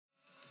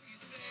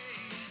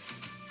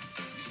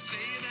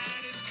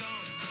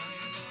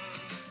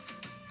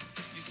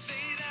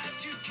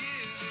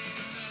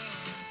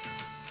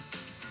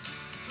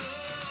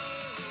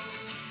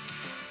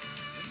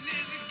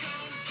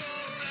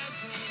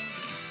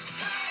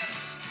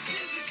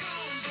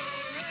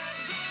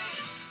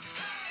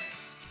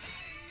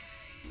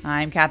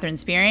I'm Katherine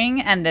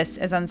Spearing, and this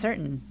is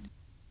Uncertain.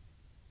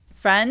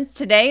 Friends,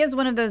 today is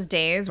one of those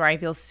days where I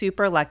feel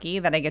super lucky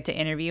that I get to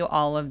interview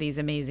all of these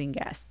amazing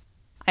guests.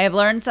 I have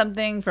learned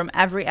something from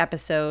every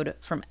episode,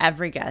 from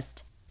every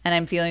guest, and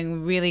I'm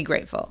feeling really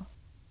grateful.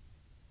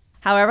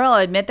 However, I'll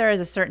admit there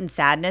is a certain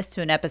sadness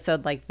to an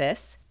episode like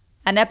this,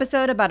 an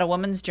episode about a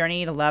woman's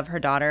journey to love her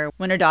daughter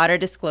when her daughter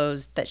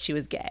disclosed that she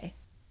was gay.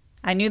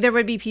 I knew there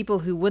would be people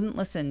who wouldn't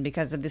listen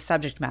because of the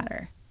subject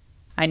matter.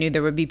 I knew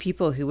there would be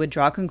people who would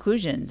draw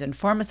conclusions and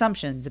form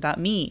assumptions about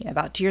me,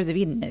 about Tears of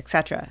Eden,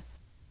 etc.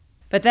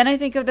 But then I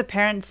think of the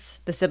parents,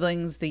 the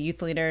siblings, the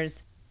youth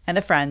leaders, and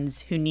the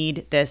friends who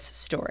need this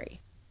story.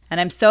 And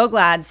I'm so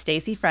glad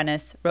Stacey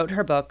Frennis wrote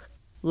her book,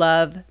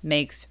 Love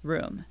Makes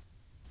Room.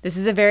 This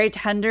is a very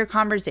tender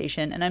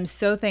conversation, and I'm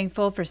so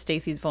thankful for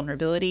Stacey's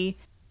vulnerability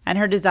and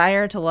her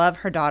desire to love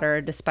her daughter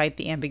despite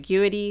the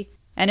ambiguity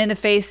and in the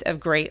face of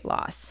great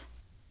loss.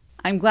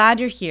 I'm glad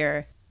you're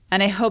here,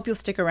 and I hope you'll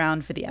stick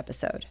around for the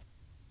episode.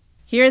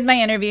 Here is my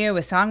interview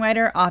with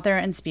songwriter, author,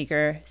 and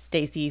speaker,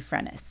 Stacey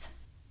Frennis.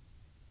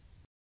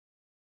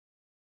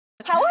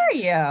 How are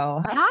you?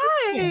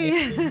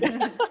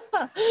 Hi.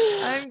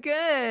 I'm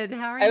good.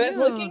 How are you? I was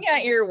looking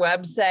at your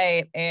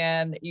website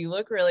and you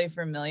look really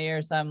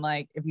familiar. So I'm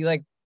like, if you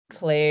like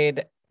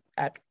played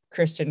at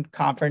Christian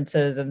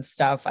conferences and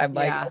stuff, I'm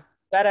like, I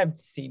bet I've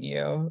seen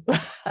you.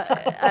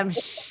 I'm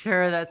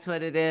sure that's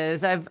what it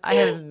is. I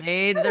have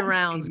made the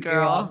rounds,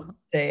 girl.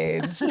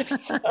 Stage.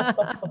 So.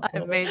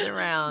 I've made the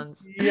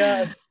rounds.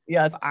 Yes.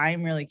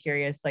 I'm really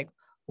curious, like,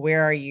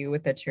 where are you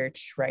with the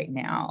church right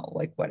now?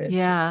 Like, what is?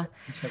 I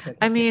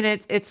mean,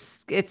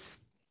 it's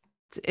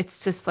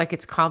just like,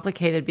 it's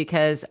complicated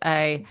because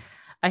I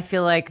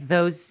feel like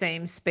those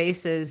same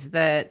spaces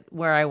that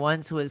where I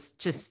once was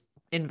just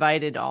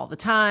invited all the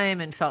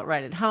time and felt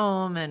right at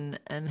home and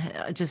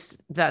just,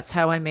 that's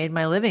how I made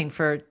my living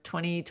for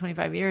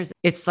 25 years.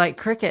 It's like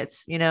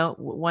crickets,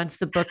 once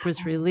the book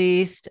was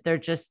released,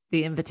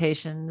 the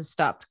invitations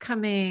stopped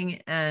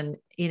coming, and,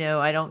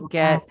 I don't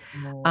get,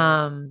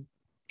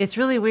 it's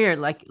really weird.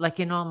 Like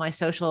in all my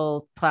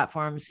social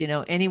platforms,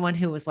 anyone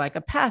who was like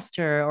a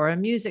pastor or a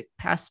music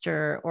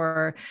pastor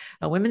or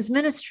a women's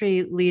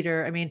ministry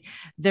leader, I mean,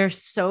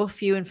 there's so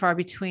few and far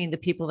between the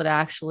people that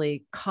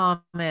actually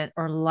comment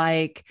or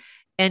like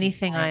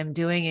anything I'm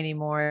doing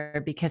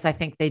anymore, because I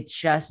think they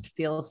just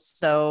feel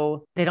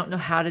they don't know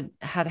how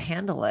to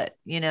handle it,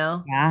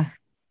 Yeah.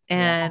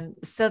 And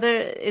so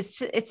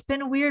it's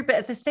been weird, but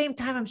at the same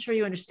time, I'm sure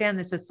you understand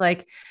this. It's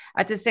like,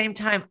 at the same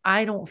time,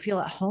 I don't feel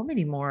at home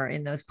anymore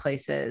in those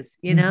places,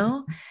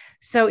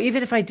 So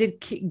even if I did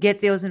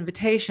get those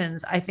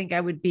invitations, I think I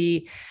would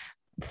be,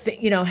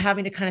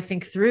 having to kind of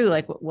think through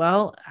like,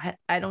 well,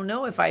 I don't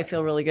know if I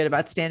feel really good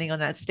about standing on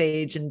that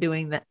stage and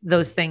doing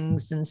those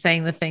things and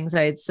saying the things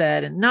I had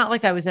said. And not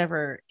like I was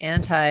ever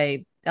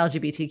anti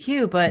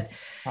LGBTQ, but,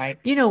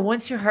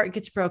 once your heart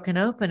gets broken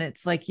open,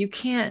 it's like, you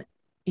can't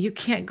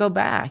go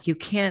back. You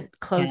can't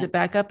close it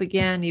back up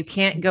again. You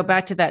can't go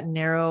back to that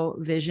narrow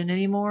vision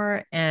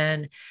anymore.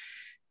 And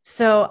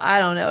so I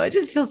don't know. It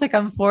just feels like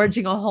I'm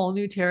forging a whole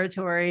new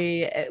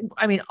territory.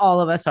 I mean,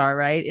 all of us are,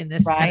 right, in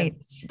this kind of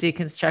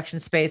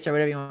deconstruction space or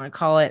whatever you want to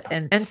call it.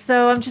 And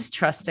so I'm just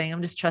trusting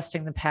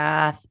the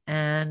path.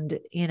 And,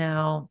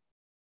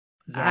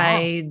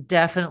 I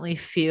definitely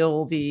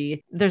feel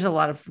there's a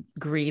lot of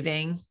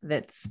grieving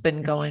that's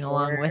been going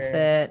along with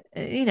it,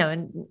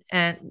 and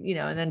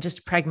then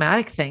just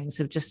pragmatic things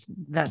of just,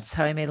 that's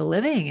how I made a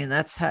living. And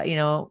that's how,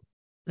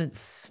 I'm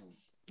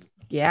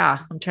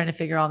trying to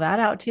figure all that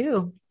out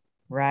too.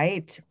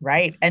 Right.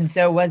 And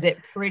so was it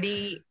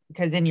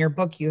because in your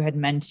book, you had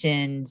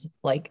mentioned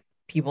like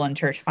people in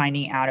church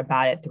finding out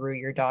about it through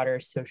your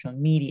daughter's social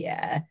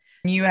media.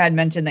 You had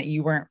mentioned that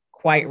you weren't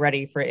quite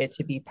ready for it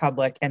to be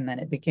public, and then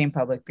it became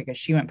public because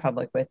she went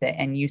public with it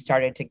and you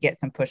started to get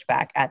some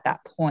pushback at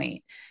that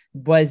point.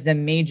 Was the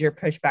major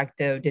pushback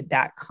though, did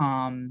that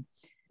come,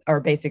 or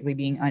basically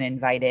being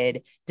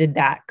uninvited, did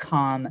that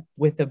come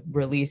with the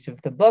release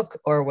of the book,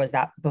 or was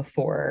that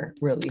before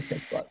release of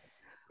the book?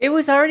 It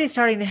was already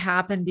starting to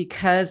happen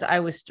because I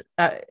was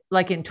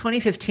like in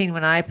 2015,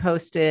 when I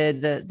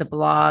posted the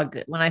blog,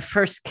 when I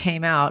first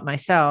came out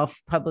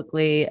myself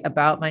publicly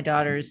about my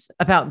daughters,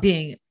 about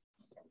being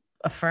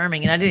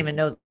affirming, and I didn't even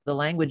know the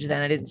language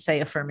then. I didn't say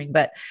affirming,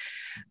 but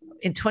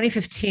in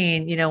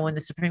 2015, when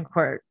the Supreme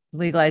Court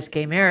legalized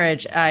gay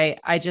marriage,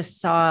 I just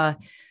saw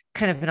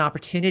kind of an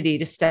opportunity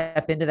to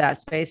step into that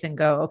space and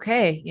go,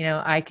 okay,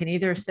 I can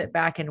either sit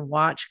back and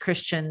watch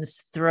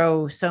Christians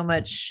throw so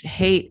much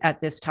hate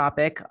at this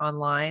topic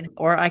online,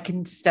 or I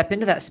can step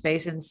into that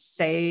space and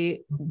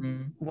say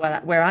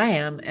where I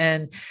am.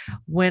 And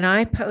when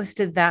I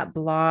posted that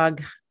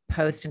blog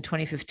post in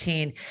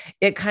 2015,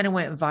 it kind of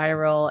went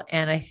viral.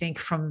 And I think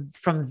from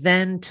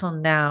then till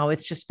now,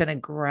 it's just been a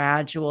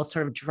gradual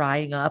sort of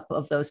drying up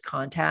of those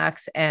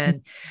contacts.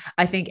 And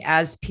I think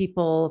as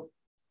people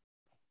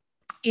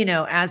in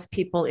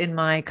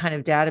my kind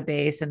of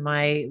database and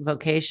my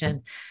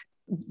vocation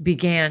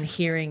began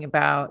hearing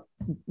about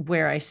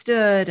where I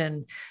stood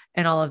and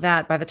all of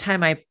that. By the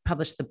time I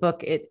published the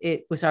book,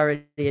 it was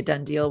already a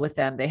done deal with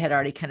them. They had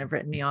already kind of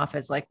written me off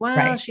as like, well,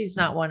 Right. she's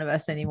not one of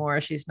us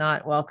anymore. She's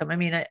not welcome. I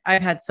mean,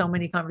 I've had so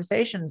many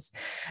conversations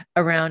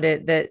around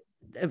it that,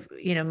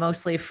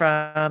 mostly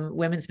from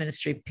women's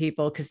ministry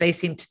people, because they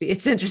seem to be,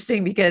 it's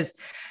interesting because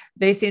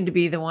they seem to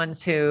be the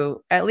ones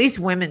who, at least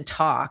women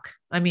talk.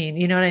 I mean,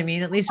 you know what I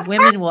mean? At least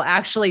women will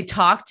actually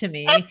talk to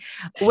me.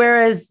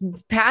 Whereas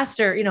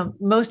pastor,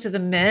 most of the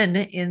men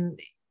in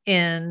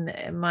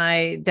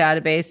my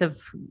database of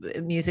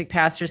music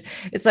pastors,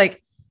 it's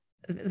like,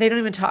 they don't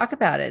even talk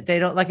about it. They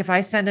don't, like, if I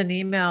would send an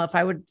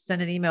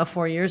email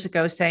 4 years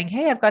ago saying,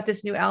 hey, I've got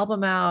this new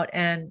album out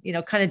and,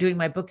 kind of doing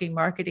my booking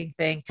marketing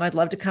thing, I'd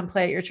love to come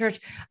play at your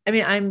church. I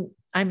mean,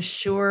 I'm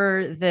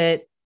sure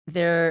that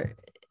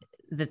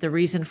the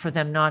reason for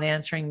them not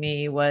answering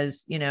me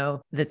was,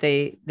 that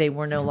they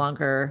were no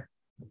longer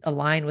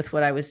aligned with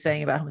what I was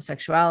saying about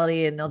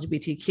homosexuality and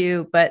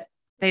LGBTQ, but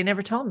they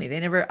never told me.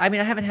 I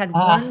haven't had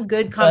one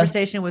good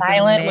conversation with a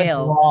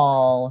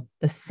male.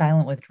 The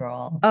silent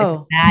withdrawal. Oh, it's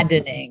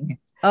maddening.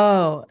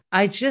 Oh,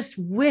 I just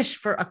wish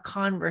for a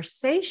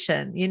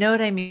conversation. You know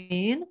what I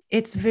mean?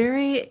 It's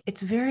very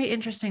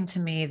interesting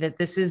to me that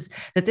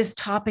this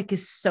topic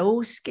is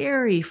so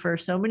scary for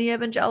so many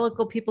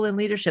evangelical people in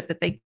leadership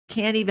that they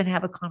can't even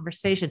have a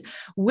conversation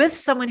with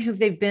someone who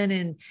they've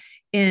been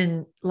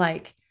in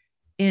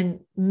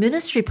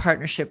ministry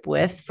partnership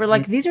with for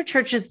these are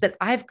churches that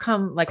I've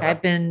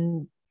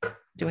been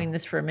doing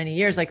this for many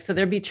years. So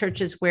there'd be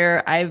churches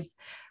where I've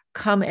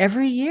come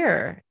every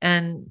year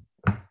and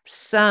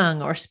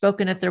sung or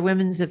spoken at their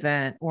women's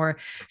event,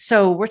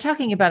 so we're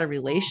talking about a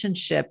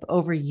relationship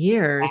over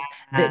years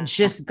that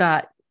just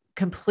got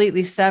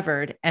completely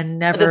severed and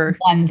never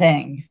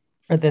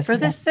for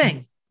this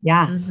thing.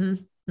 Yeah. Mm-hmm.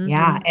 Mm-hmm.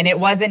 Yeah. And it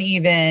wasn't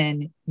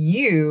even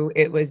you,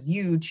 it was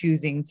you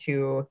choosing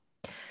to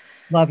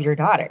love your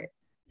daughter.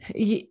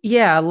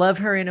 Yeah. Love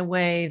her in a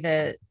way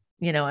that,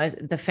 as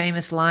the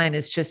famous line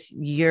is just,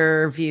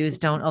 your views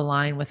don't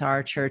align with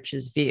our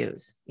church's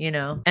views,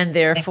 and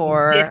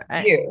therefore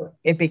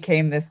it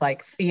became this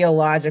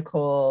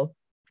theological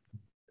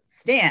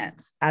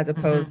stance as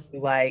opposed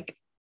to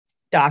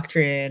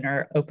doctrine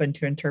or open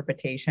to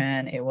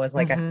interpretation. It was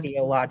a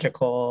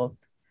theological.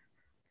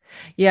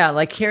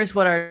 Yeah. Here's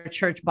what our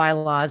church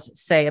bylaws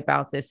say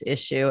about this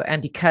issue.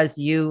 And because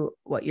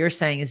what you're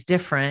saying is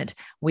different,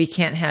 we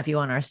can't have you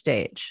on our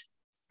stage.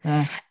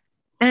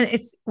 And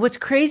what's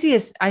crazy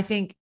is I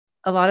think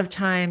a lot of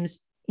times,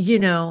 you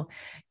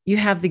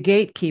have the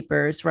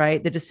gatekeepers,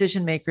 right? The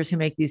decision makers who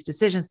make these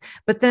decisions.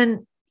 But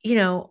then,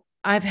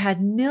 I've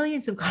had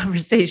millions of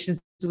conversations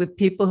with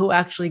people who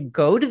actually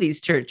go to these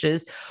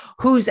churches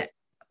who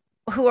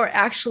are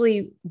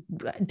actually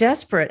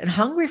desperate and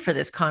hungry for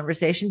this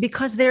conversation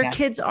because their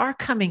kids are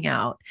coming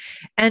out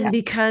and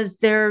because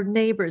their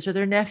neighbors or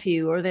their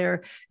nephew or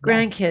their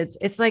grandkids,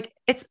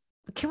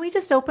 can we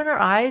just open our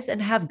eyes and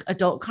have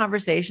adult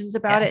conversations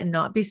about it and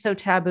not be so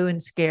taboo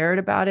and scared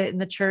about it in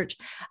the church?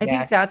 I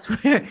think that's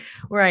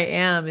where I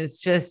am, is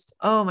just,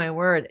 oh my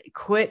word,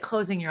 quit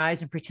closing your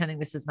eyes and pretending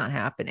this is not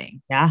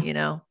happening. Yeah.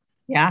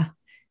 Yeah,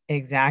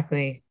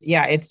 exactly.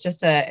 Yeah.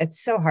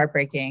 It's so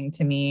heartbreaking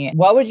to me.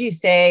 What would you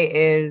say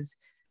is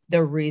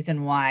the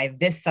reason why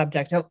this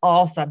subject of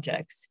all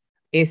subjects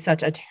is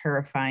such a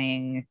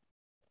terrifying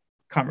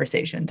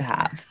conversation to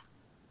have?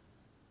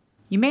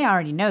 You may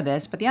already know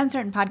this, but the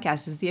Uncertain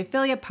Podcast is the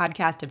affiliate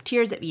podcast of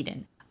Tears of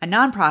Eden, a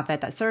nonprofit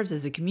that serves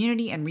as a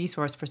community and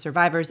resource for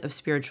survivors of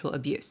spiritual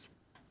abuse.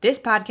 This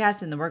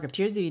podcast and the work of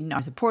Tears of Eden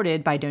are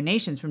supported by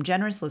donations from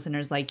generous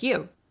listeners like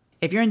you.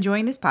 If you're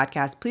enjoying this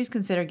podcast, please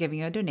consider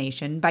giving a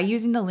donation by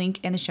using the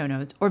link in the show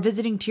notes or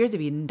visiting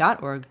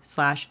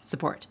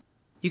tearsofeden.org/support.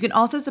 You can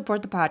also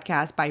support the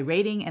podcast by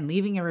rating and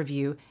leaving a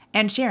review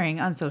and sharing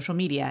on social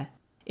media.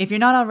 If you're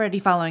not already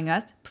following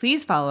us,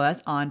 please follow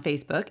us on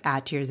Facebook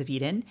at Tears of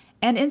Eden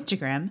and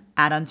Instagram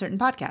at Uncertain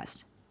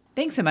Podcast.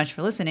 Thanks so much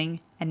for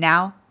listening. And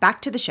now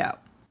back to the show.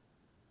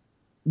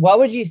 What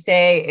would you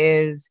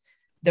say is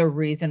the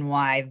reason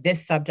why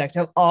this subject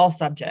of all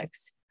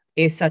subjects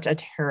is such a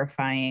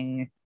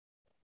terrifying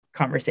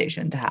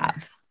conversation to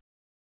have?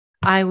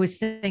 I was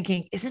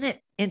thinking, isn't it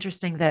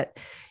interesting that,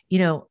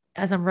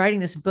 as I'm writing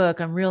this book,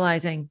 I'm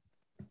realizing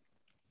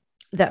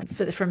that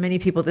for many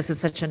people, this is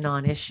such a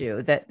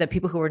non-issue, that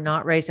people who are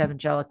not raised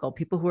evangelical,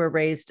 people who are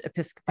raised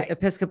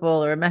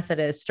Episcopal or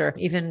Methodist, or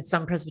even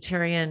some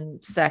Presbyterian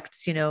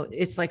sects,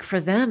 it's for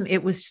them,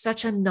 it was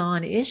such a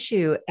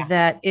non-issue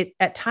that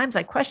at times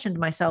I questioned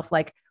myself,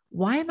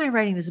 why am I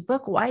writing this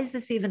book? Why is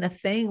this even a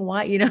thing?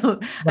 Why, I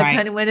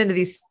kind of went into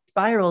these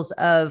spirals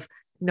of,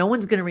 no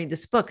one's going to read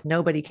this book.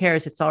 Nobody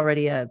cares. It's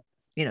already a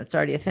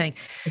thing.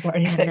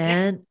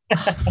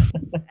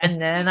 And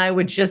then I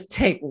would just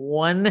take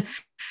one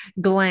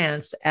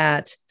glance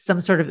at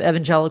some sort of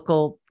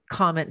evangelical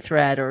comment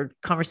thread or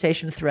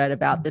conversation thread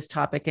about this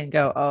topic and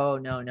go, oh,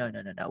 no.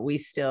 We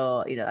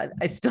still,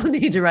 I still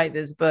need to write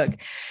this book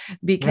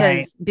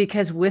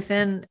because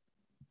within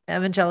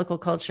evangelical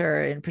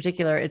culture in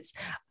particular,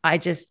 I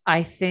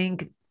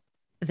think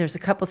there's a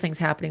couple things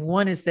happening.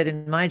 One is that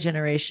in my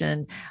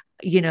generation,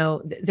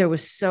 there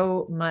was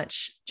so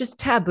much just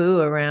taboo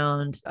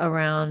around,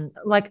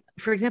 like,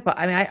 for example,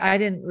 I mean, I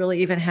didn't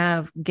really even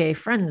have gay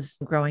friends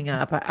growing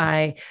up.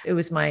 It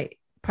was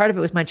part of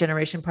it was my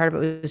generation. Part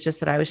of it was just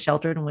that I was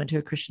sheltered and went to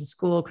a Christian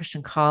school,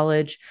 Christian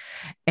college,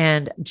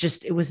 and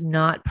just, it was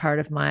not part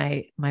of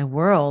my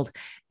world.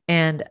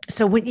 And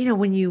so when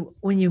you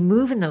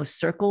move in those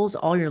circles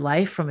all your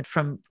life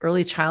from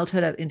early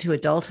childhood up into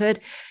adulthood,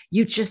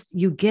 you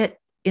get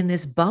in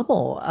this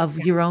bubble of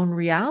your own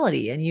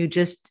reality.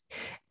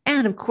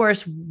 And of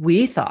course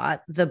we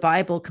thought the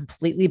Bible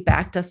completely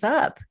backed us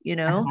up,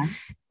 Uh-huh.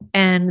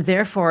 and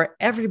therefore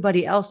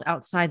everybody else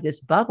outside this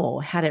bubble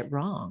had it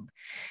wrong.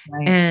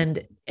 Right.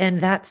 And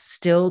that's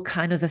still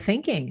kind of the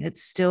thinking.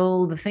 It's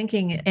still the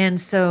thinking. And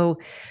so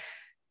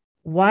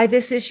why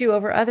this issue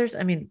over others?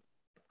 I mean,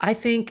 I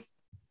think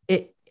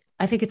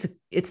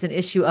it's an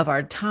issue of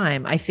our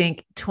time. I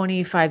think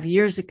 25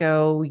 years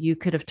ago, you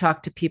could have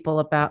talked to people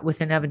about,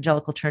 within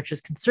evangelical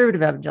churches,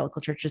 conservative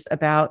evangelical churches,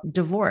 about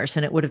divorce,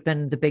 and it would have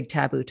been the big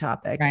taboo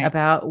topic. Right.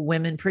 About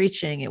women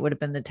preaching, it would have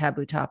been the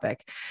taboo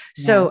topic.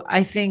 So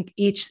I think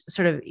each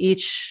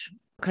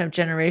kind of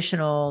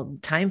generational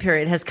time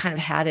period has kind of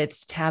had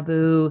its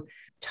taboo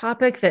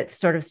topic that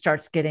sort of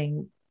starts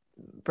getting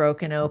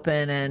broken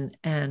open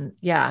and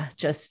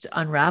just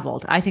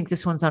unraveled. I think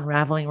this one's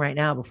unraveling right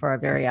now before our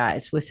very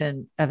eyes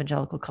within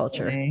evangelical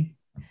culture. Absolutely.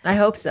 I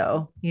hope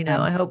so. Absolutely.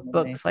 I hope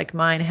books like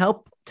mine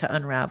help to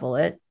unravel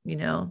it,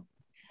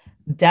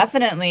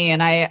 Definitely.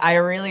 And I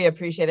really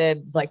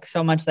appreciated like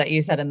so much that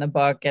you said in the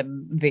book,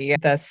 and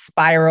the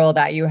spiral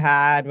that you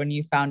had when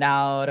you found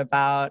out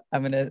about,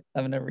 I'm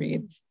gonna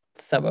read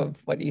some of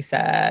what you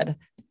said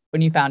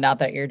when you found out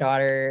that your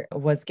daughter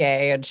was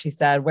gay. And she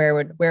said, where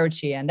would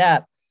she end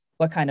up?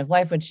 What kind of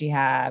life would she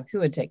have? Who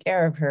would take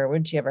care of her?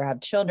 Would she ever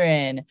have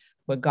children?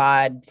 Would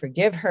God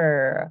forgive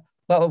her?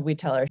 What would we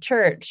tell our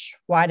church?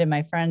 Why did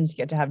my friends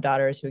get to have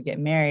daughters who get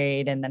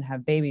married and then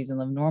have babies and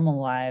live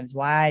normal lives?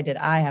 Why did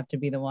I have to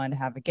be the one to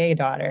have a gay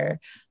daughter?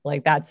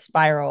 Like that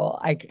spiral,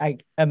 I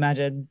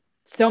imagine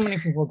so many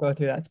people go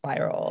through that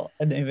spiral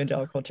in the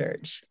evangelical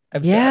church.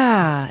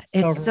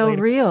 It's so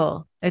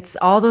real. It's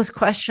all those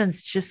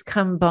questions just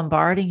come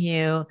bombarding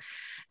you.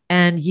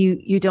 And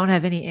you don't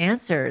have any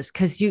answers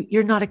because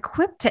you're not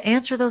equipped to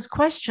answer those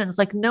questions.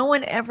 Like no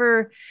one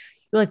ever,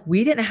 like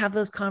we didn't have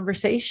those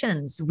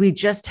conversations. We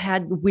just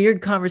had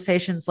weird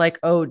conversations like,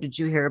 oh, did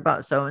you hear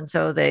about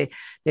so-and-so? They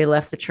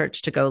left the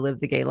church to go live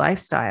the gay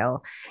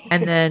lifestyle.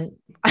 And then,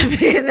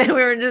 then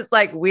we were just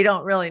like, we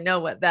don't really know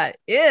what that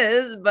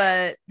is,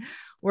 but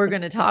we're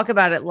going to talk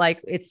about it like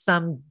it's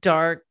some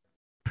dark,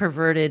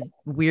 perverted,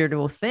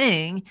 weirdo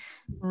thing.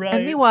 Right.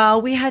 And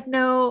meanwhile, we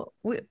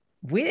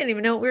didn't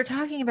even know what we were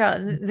talking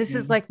about. And this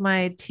is like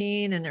my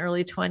teen and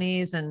early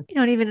 20s. And,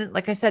 and even,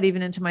 like I said,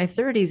 even into my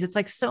 30s, it's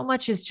like so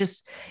much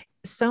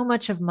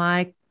of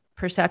my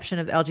perception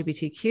of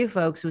LGBTQ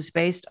folks was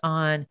based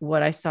on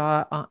what I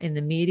saw in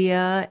the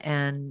media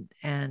and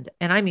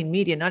I mean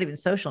media, not even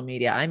social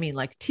media. I mean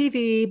like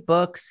TV,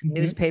 books,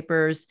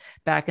 newspapers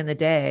back in the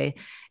day.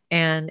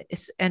 And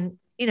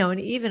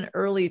even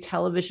early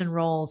television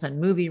roles and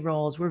movie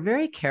roles were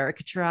very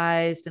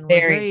caricaturized and were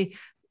very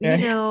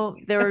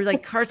they were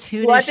like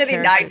cartoonish. Watch any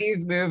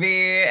 90s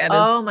movie. And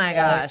oh my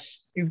gosh.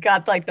 He's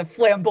got like the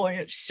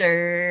flamboyant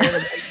shirt,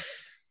 and,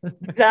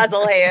 like,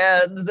 dazzle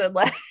hands, and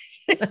like.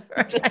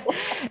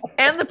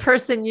 And the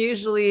person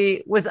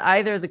usually was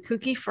either the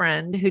kooky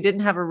friend who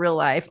didn't have a real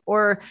life,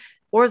 or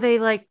they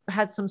like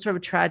had some sort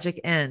of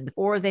tragic end,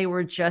 or they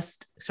were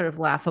just sort of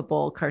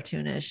laughable,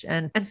 cartoonish.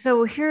 And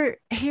so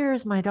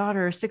here's my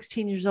daughter,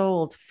 16 years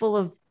old, full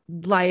of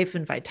life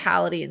and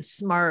vitality and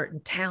smart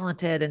and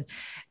talented.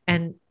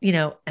 And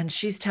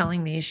she's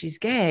telling me she's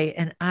gay.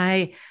 And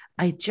I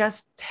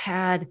just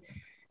had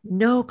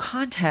no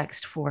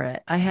context for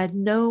it. I had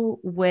no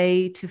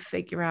way to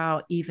figure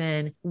out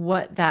even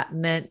what that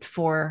meant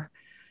for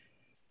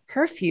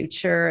her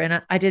future.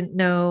 And I didn't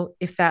know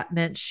if that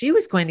meant she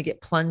was going to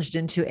get plunged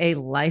into a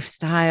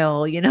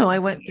lifestyle. I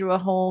went through a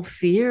whole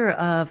fear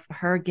of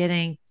her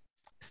getting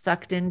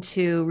sucked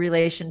into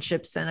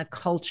relationships and a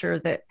culture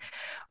that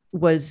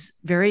was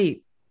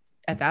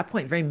at that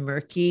point, very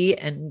murky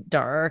and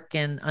dark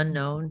and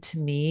unknown to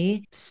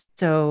me.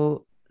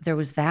 So there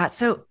was that.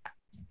 So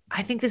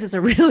I think this is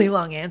a really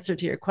long answer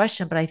to your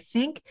question, but I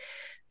think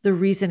the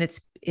reason it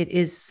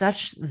is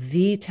such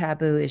the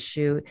taboo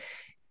issue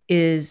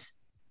is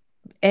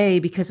A,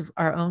 because of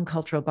our own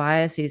cultural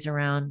biases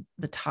around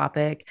the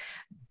topic.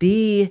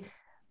 B,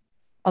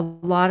 a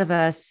lot of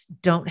us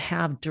don't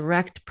have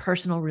direct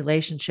personal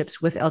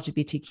relationships with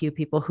LGBTQ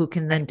people who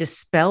can then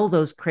dispel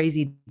those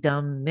crazy,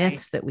 dumb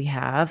myths that we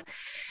have.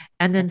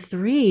 And then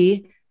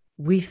 3,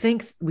 we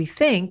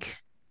think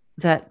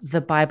that the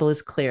Bible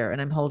is clear,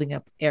 and I'm holding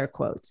up air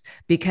quotes,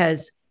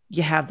 because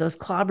you have those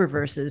clobber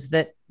verses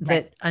that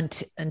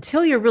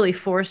until you're really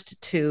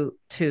forced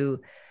to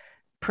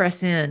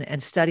press in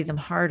and study them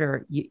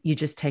harder, you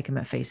just take them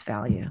at face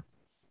value.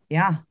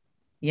 Yeah.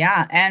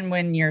 Yeah. And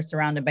when you're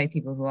surrounded by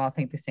people who all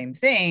think the same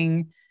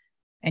thing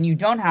and you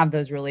don't have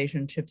those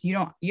relationships, you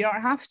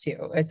don't have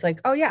to. It's like,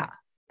 oh yeah,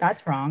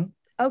 that's wrong.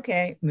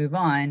 Okay, move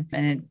on.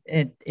 And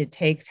it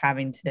takes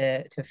having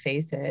to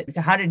face it.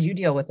 So how did you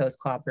deal with those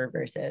clobber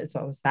verses?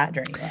 What was that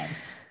journey like?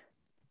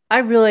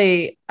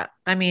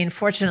 I mean,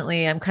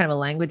 fortunately, I'm kind of a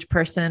language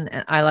person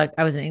and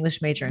I was an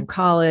English major in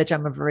college.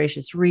 I'm a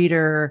voracious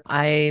reader.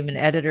 I'm an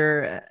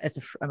editor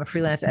I'm a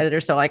freelance editor.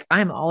 So like,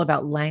 I'm all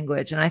about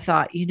language. And I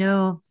thought,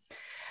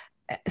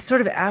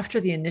 sort of after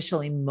the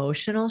initial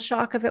emotional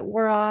shock of it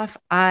wore off,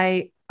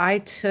 I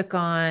took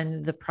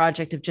on the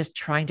project of just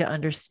trying to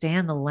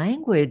understand the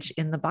language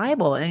in the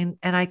Bible. And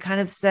I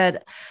kind of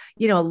said,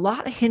 a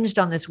lot hinged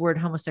on this word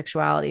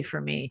homosexuality for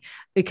me,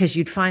 because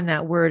you'd find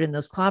that word in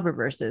those clobber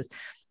verses.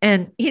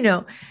 And,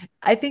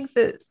 I think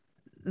that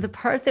the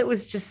part that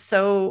was just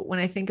so, when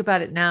I think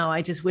about it now,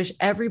 I just wish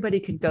everybody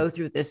could go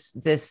through this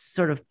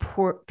sort of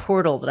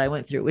portal that I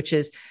went through, which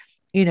is,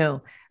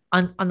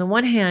 on the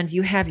one hand,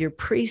 you have your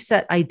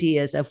preset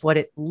ideas of what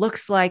it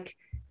looks like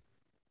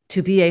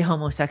to be a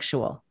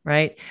homosexual,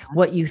 right?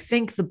 What you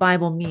think the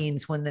Bible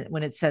means when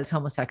it says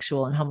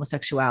homosexual and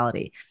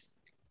homosexuality.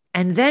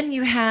 And then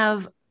you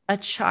have a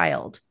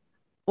child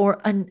or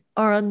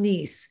a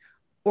niece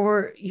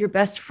or your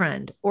best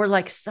friend or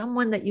like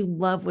someone that you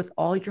love with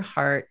all your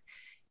heart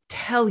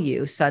tell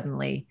you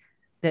suddenly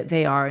that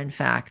they are in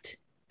fact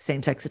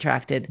same-sex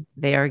attracted,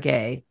 they are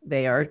gay,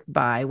 they are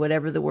bi,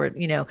 whatever the word,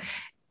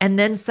 and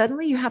then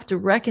suddenly you have to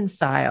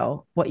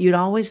reconcile what you'd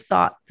always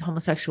thought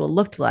homosexual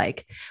looked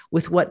like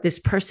with what this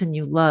person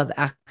you love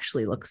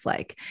actually looks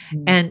like.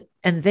 Mm.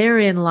 And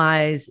therein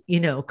lies,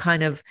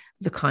 kind of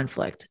the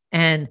conflict.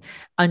 And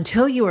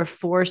until you are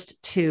forced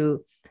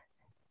to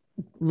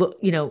look,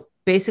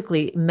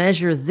 basically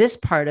measure this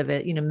part of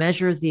it,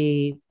 measure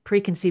the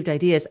preconceived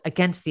ideas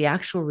against the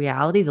actual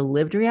reality, the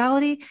lived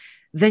reality,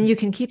 then you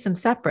can keep them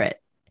separate.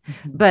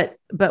 Mm-hmm.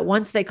 But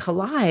once they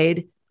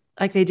collide,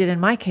 like they did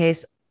in my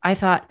case, I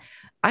thought,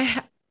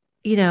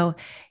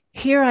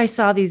 here I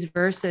saw these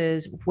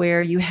verses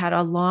where you had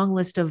a long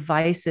list of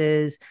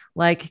vices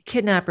like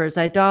kidnappers,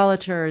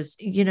 idolaters,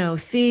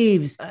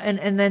 thieves,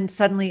 and then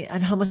suddenly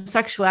and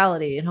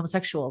homosexuality and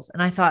homosexuals.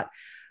 And I thought,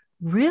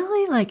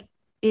 really, like,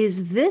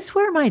 is this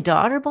where my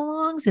daughter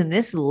belongs in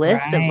this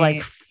list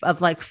of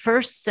like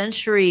first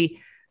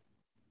century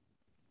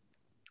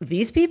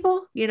these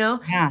people,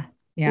 Yeah.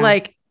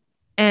 Like,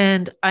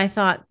 and I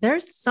thought,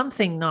 there's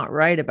something not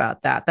right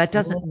about that. That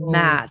doesn't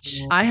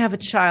match. I have a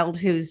child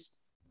who's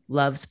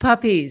loves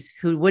puppies,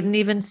 who wouldn't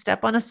even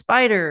step on a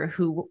spider,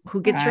 who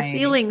gets her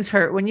feelings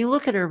hurt when you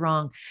look at her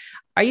wrong.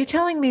 Are you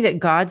telling me that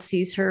God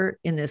sees her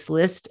in this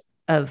list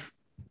of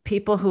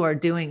people who are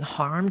doing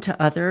harm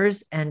to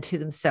others and to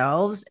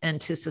themselves and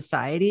to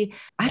society?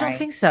 I don't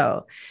think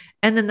so.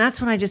 And then that's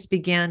when I just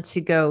began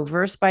to go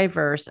verse by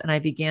verse, and I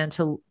began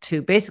to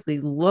basically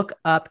look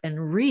up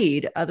and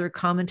read other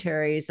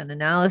commentaries and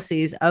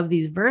analyses of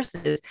these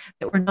verses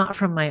that were not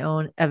from my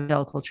own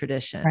evangelical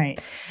tradition.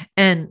 Right.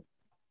 And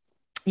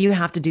you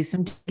have to do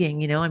some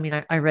digging, I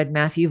mean, I read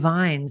Matthew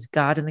Vine's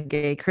God and the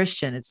Gay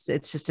Christian. It's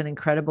just an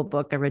incredible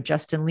book. I read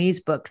Justin Lee's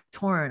book,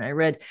 Torn. I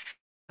read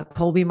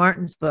Colby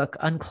Martin's book,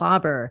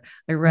 Unclobber.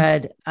 I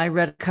read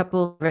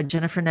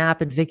Jennifer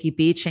Knapp and Vicky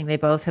Beeching. They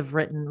both have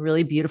written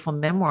really beautiful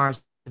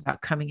memoirs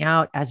about coming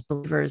out as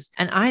believers.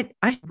 And I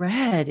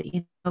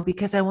read,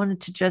 because I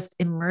wanted to just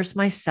immerse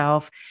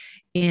myself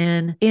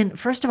in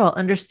first of all,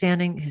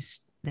 understanding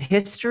the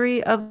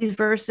history of these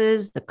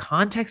verses, the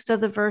context of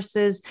the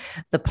verses,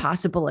 the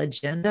possible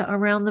agenda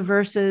around the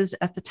verses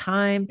at the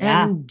time,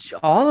 and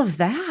all of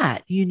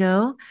that,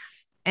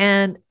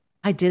 and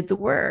I did the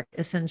work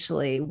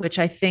essentially, which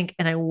I think,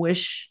 and I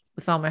wish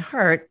with all my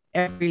heart,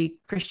 every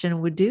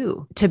Christian would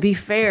do, to be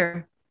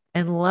fair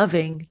and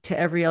loving to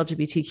every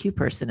LGBTQ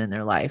person in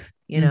their life,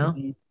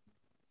 Mm-hmm.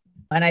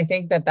 And I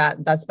think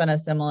that's been a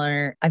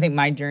similar, I think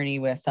my journey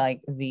with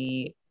like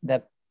the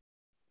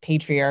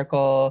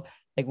patriarchal,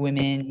 like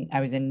women,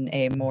 I was in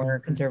a more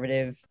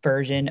conservative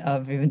version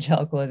of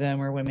evangelicalism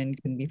where women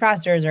can be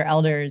pastors or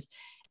elders.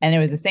 And it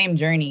was the same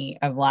journey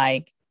of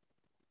like,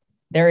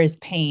 there is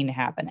pain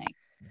happening.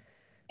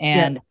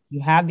 And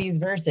you have these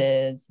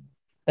verses,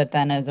 but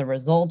then as a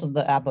result of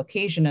the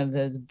application of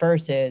those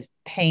verses,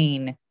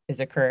 pain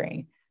is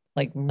occurring.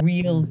 Like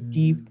real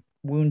deep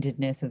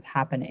woundedness is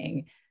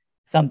happening.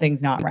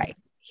 Something's not right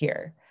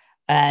here.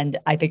 And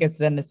I think it's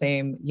been the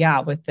same,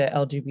 with the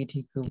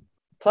LGBTQ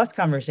plus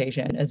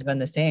conversation has been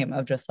the same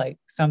of just like,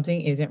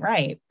 something isn't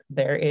right.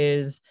 There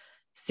is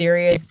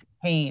serious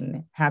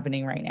pain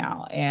happening right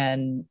now.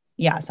 And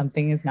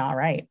something is not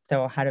right.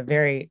 So I had a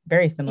very,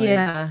 very similar.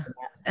 Yeah.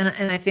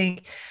 And I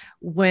think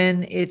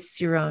when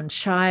it's your own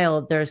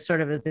child, there's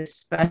sort of this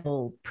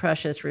special,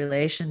 precious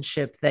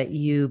relationship that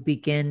you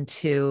begin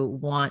to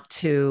want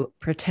to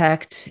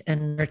protect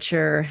and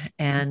nurture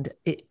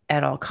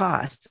at all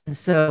costs. And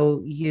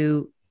so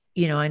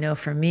I know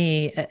for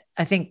me,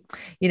 I think,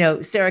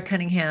 Sarah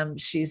Cunningham,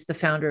 she's the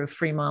founder of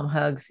Free Mom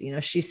Hugs.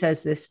 She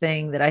says this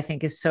thing that I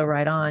think is so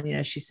right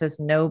on. She says,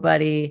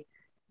 nobody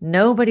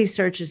Nobody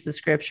searches the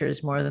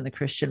scriptures more than the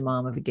Christian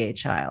mom of a gay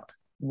child.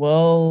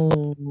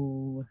 Whoa.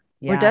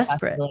 We're Yeah, that's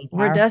desperate. really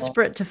We're powerful.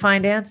 desperate to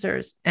find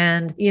answers.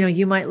 And,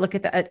 you might look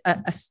at that.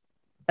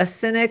 A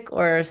cynic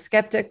or a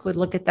skeptic would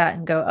look at that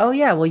and go, oh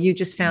yeah, well, you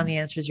just found the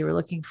answers you were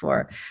looking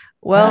for. Yeah.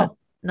 Well,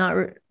 not,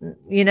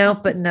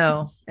 but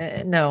no,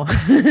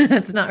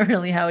 that's not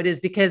really how it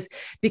is, because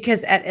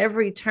at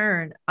every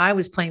turn I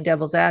was playing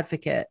devil's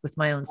advocate with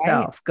my own Right.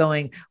 self,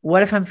 going,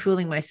 what if I'm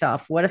fooling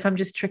myself? What if I'm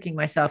just tricking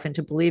myself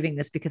into believing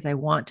this because I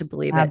want to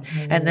believe it?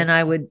 And then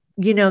I would,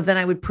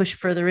 push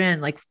further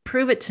in, like,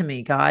 prove it to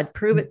me, God,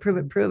 prove it, prove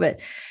it, prove it.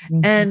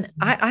 Mhm. And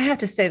I have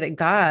to say that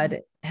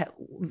God,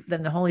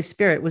 then the Holy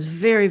Spirit, was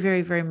very,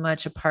 very, very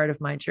much a part of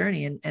my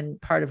journey,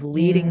 and part of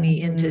leading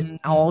me into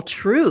all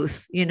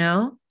truth,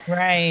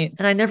 Right.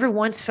 And I never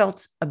once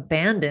felt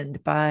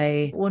abandoned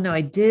by, well, no, I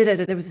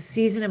did. There was a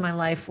season in my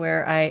life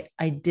where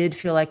I did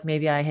feel like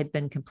maybe I had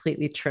been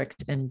completely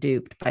tricked and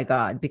duped by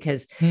God,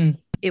 because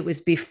it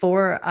was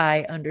before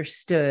I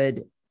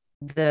understood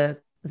the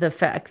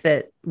fact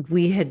that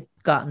we had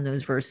gotten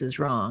those verses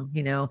wrong.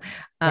 Right.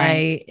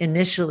 I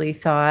initially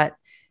thought,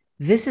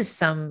 this is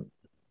some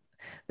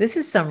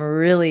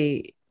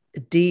really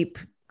deep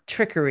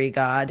trickery,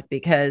 God,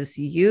 because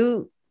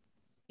how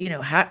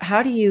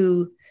do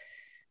you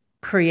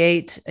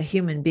create a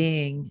human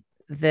being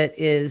that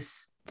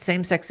is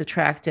same-sex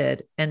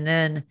attracted, and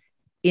then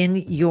in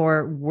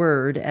your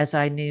word, as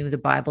I knew the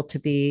Bible to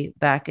be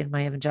back in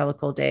my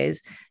evangelical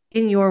days,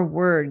 in your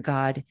word,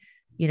 God,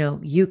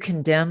 you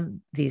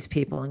condemn these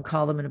people and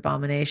call them an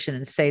abomination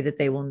and say that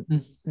they will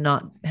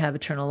not have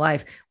eternal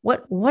life.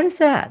 What is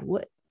that?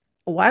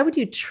 Why would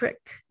you trick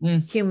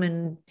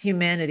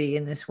humanity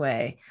in this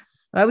way?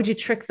 Why would you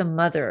trick the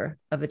mother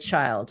of a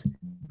child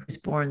who's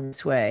born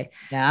this way?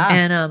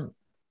 Yeah.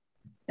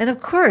 And of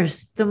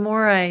course, the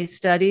more I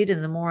studied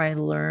and the more I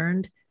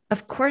learned,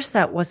 of course,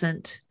 that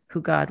wasn't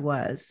who God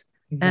was.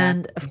 Exactly.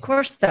 And of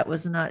course, that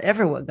was not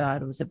ever what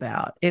God was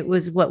about. It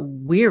was what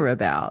we're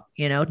about,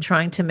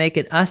 trying to make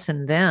it us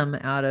and them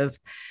out of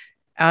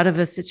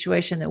a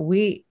situation that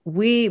we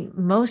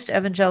most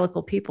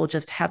evangelical people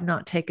just have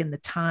not taken the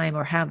time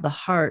or have the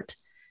heart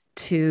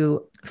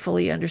to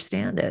fully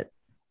understand it.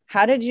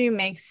 How did you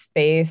make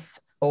space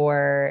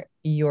for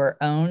your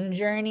own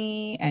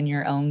journey and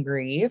your own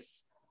grief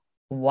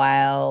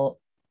while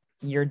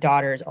your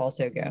daughter's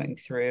also going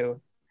through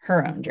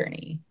her own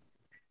journey?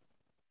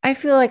 I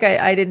feel like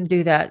I didn't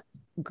do that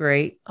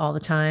great all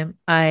the time.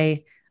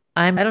 I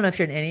don't know if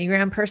you're an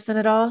Enneagram person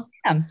at all.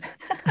 Yeah.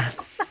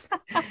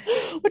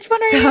 Which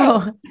one are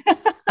you?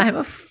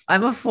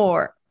 I'm a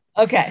 4.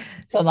 Okay.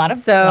 So a lot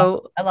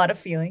of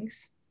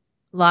feelings.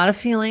 A lot of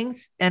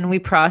feelings, and we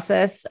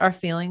process our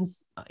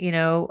feelings,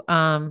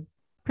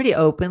 pretty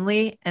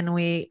openly, and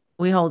we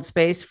hold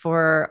space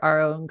for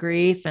our own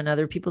grief and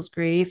other people's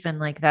grief. And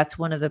like, that's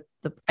one of the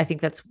I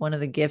think that's one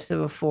of the gifts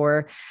of a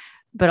 4.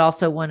 But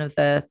also, one of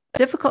the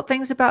difficult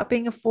things about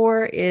being a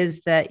 4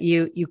 is that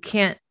you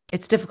can't,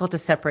 it's difficult to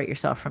separate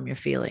yourself from your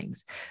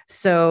feelings.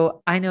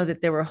 So I know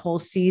that there were whole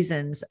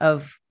seasons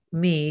of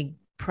me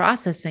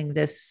processing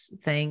this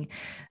thing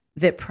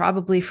that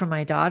probably for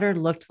my daughter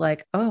looked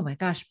like, oh my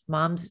gosh,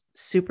 mom's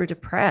super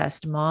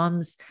depressed.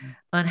 Mom's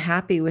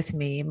unhappy with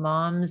me.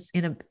 Mom's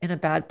in a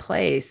bad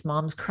place.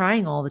 Mom's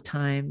crying all the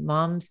time.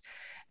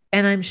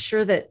 And I'm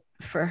sure that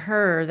for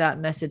her, that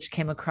message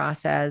came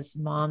across as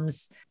I'm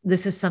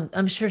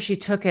sure she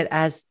took it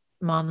as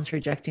mom's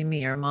rejecting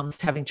me, or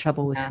mom's having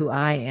trouble with who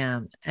I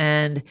am.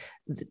 And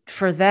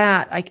for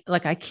that, I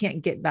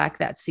can't get back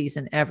that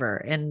season ever.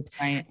 And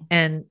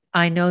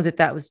I know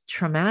that was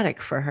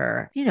traumatic for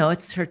her.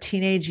 It's her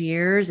teenage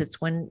years. It's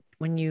when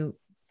you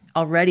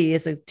already,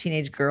 as a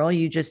teenage girl,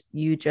 you just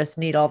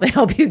need all the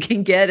help you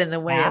can get, in the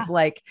way of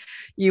like,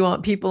 you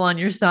want people on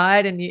your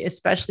side, and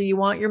especially you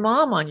want your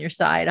mom on your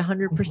side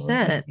 100%.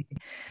 Absolutely.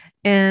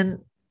 And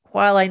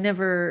while I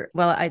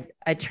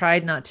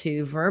tried not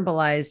to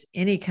verbalize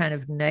any kind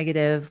of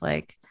negative,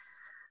 like,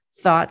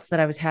 thoughts that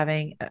I was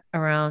having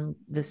around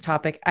this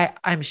topic,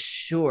 I'm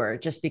sure,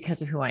 just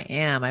because of who I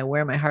am, I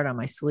wear my heart on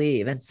my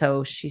sleeve. And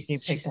so she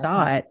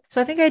saw it. So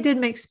I think I did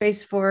make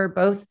space for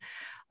both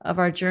of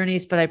our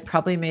journeys, but I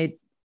probably made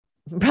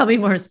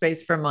more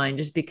space for mine,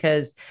 just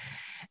because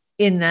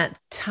in that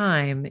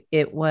time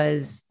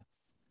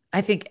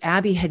I think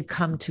Abby had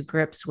come to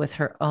grips with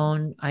her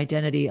own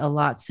identity a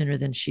lot sooner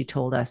than she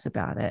told us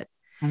about it.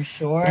 I'm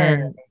sure.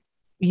 And,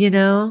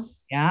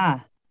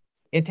 yeah,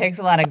 it takes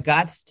a lot of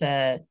guts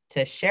to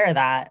share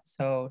that.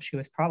 So she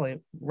was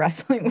probably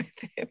wrestling with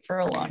it for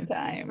a long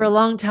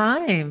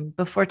time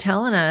before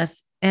telling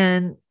us.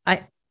 And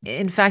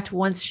in fact,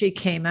 once she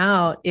came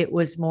out, it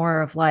was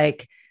more of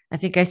like, I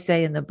think I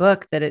say in the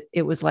book that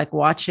it was like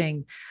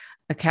watching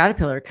a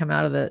caterpillar come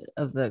out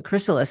of the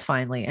chrysalis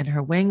finally, and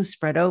her wings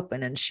spread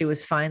open, and she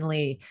was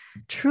finally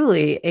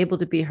truly able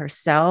to be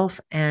herself.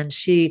 And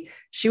she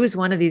was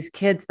one of these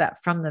kids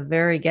that from the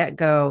very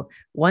get-go,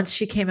 once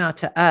she came out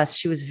to us,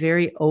 she was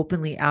very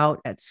openly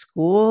out at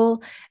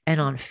school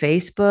and on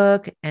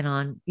Facebook and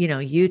on,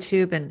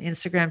 YouTube and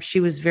Instagram. She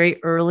was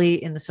very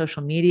early in the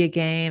social media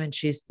game, and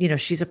she's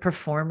a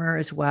performer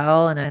as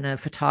well, and a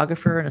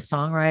photographer and a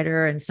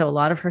songwriter. And so a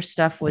lot of her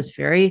stuff was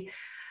very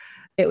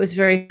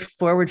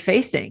forward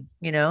facing.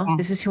 Yeah.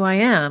 This is who I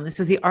am. This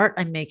is the art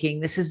I'm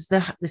making. This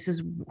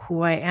is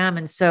who I am.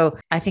 And so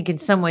I think in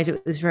some ways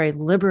it was very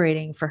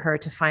liberating for her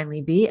to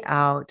finally be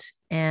out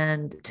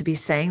and to be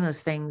saying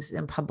those things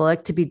in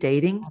public, to be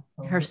dating.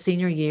 Her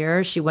senior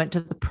year. She went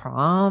to the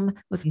prom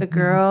with a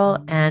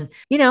girl, and,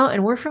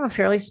 and we're from a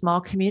fairly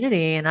small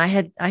community. And I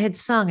had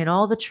sung in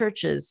all the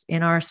churches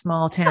in our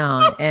small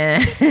town,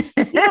 and,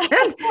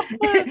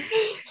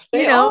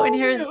 and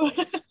here's,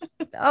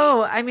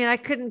 I mean, I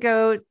couldn't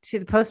go to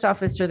the post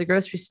office or the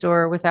grocery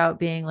store without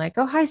being like,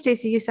 "Oh, hi,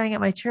 Stacy, you sang at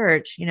my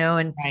church,"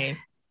 and right.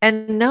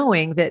 And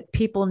knowing that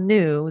people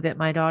knew that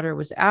my daughter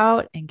was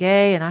out and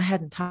gay, and I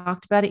hadn't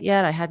talked about it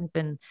yet.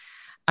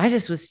 I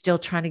just was still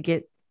trying to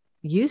get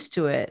used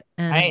to it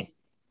and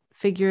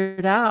figure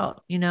it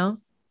out,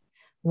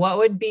 What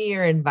would be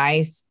your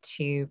advice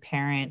to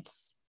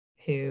parents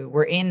who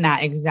were in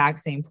that exact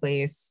same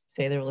place?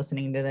 Say they're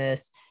listening to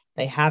this,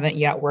 they haven't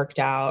yet worked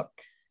out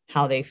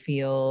how they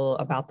feel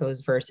about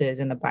those verses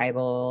in the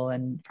Bible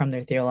and from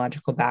their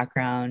theological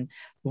background.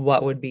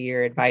 What would be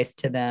your advice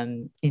to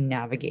them in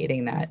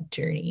navigating that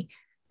journey?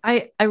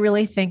 I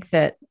really think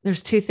that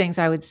there's two things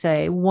I would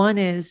say. One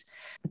is,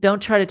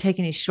 don't try to take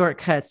any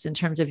shortcuts in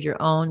terms of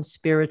your own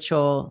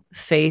spiritual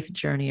faith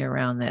journey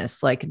around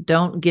this. Like,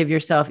 don't give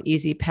yourself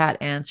easy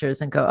pat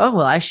answers and go, "Oh,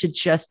 well, I should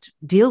just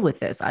deal with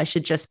this. I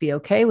should just be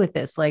okay with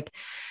this." Like,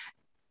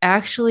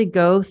 actually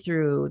go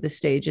through the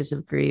stages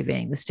of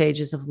grieving, the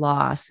stages of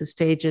loss, the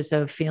stages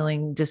of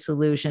feeling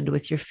disillusioned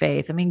with your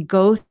faith. I mean,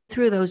 go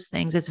through those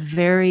things. It's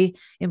very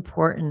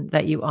important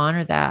that you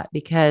honor that,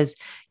 because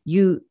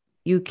you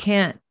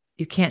can't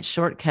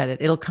shortcut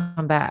it. It'll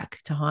come back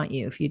to haunt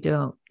you if you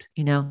don't,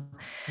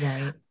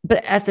 Right.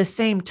 But at the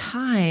same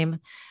time,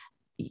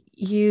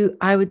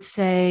 I would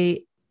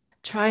say,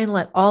 try and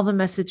let all the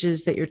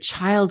messages that your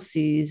child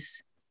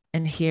sees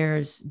and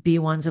hears be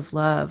ones of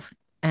love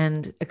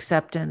and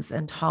acceptance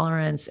and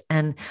tolerance.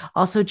 And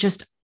also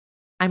just,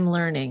 I'm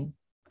learning.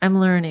 I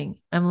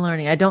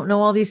don't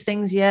know all these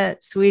things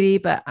yet, sweetie,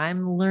 but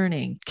I'm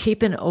learning.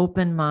 Keep an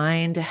open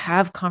mind,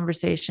 have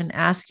conversation,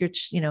 ask your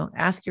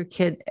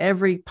kid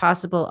every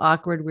possible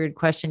awkward, weird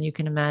question you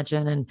can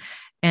imagine,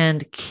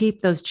 and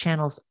keep those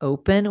channels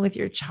open with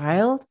your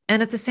child.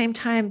 And at the same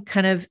time,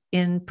 kind of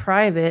in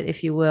private,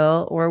 if you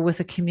will, or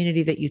with a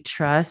community that you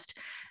trust,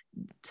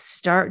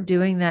 start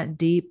doing that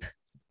deep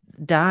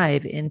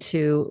dive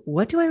into,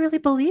 what do I really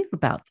believe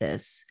about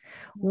this?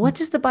 What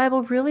does the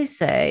Bible really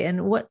say?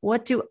 And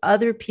what do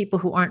other people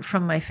who aren't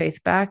from my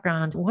faith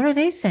background, what are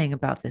they saying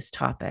about this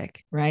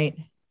topic? Right.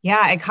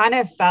 Yeah. It kind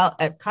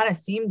of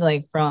seemed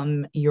like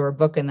from your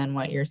book and then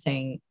what you're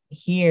saying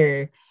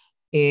here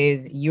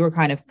is you were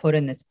kind of put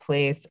in this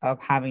place of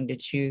having to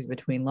choose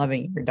between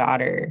loving your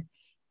daughter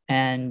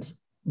and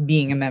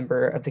being a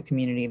member of the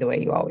community the way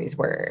you always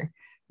were.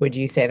 Would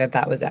you say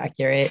that was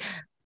accurate?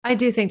 I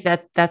do think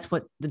that that's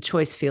what the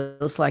choice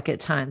feels like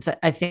at times.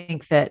 I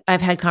think that I've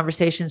had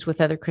conversations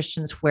with other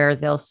Christians where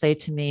they'll say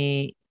to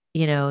me,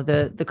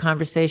 the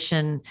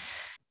conversation,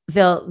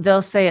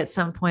 they'll say at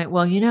some point,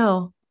 "Well,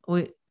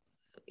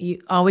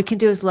 all we can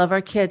do is love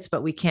our kids,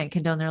 but we can't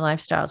condone their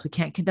lifestyles. We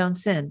can't condone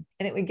sin."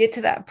 And it would get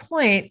to that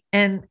point,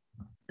 and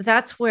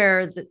that's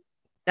where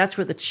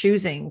the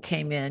choosing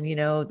came in.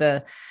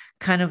 The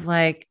kind of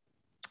like,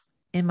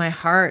 in my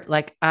heart,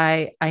 like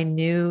I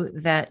knew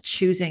that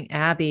choosing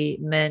Abby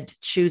meant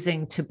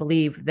choosing to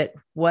believe that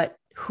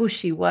who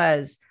she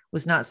was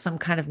not some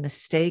kind of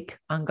mistake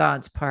on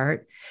God's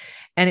part.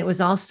 And it was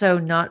also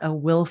not a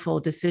willful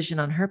decision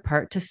on her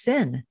part to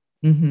sin.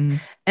 Mm-hmm.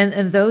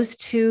 And those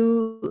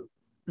two,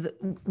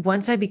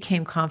 once I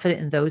became confident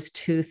in those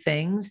two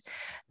things,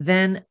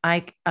 then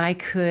I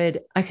could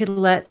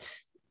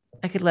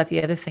let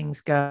the other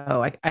things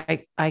go.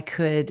 I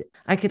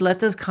could let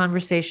those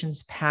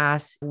conversations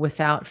pass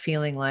without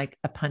feeling like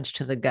a punch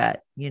to the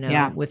gut,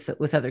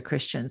 with other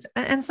Christians.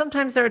 And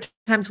sometimes there are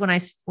times when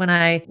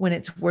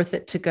it's worth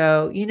it to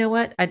go, "You know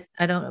what? I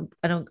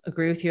don't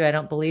agree with you. I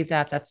don't believe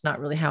that. That's not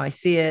really how I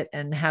see it,"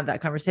 and have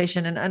that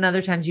conversation. And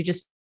other times you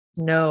just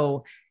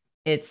know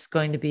it's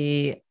going to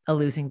be a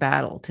losing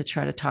battle to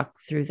try to talk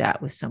through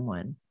that with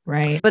someone.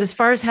 Right. But as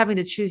far as having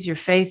to choose your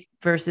faith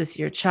versus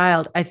your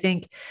child, I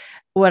think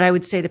what I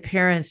would say to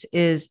parents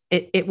is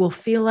it will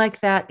feel like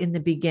that in the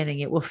beginning.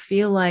 It will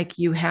feel like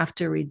you have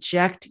to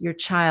reject your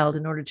child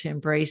in order to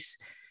embrace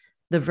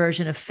the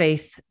version of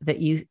faith that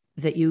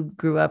you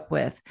grew up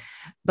with.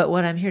 But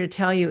what I'm here to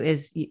tell you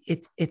is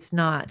it's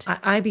not.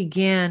 I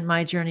began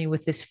my journey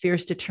with this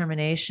fierce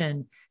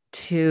determination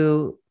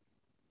to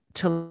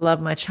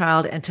love my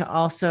child and to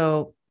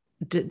also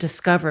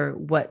discover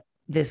what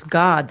this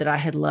God that I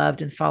had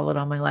loved and followed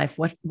all my life,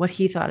 what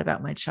he thought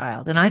about my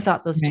child. And I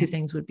thought those two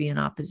things would be in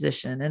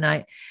opposition.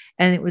 And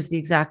it was the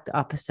exact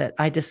opposite.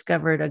 I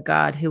discovered a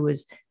God who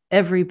was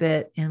every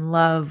bit in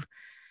love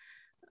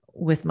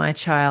with my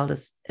child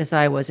as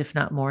I was, if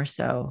not more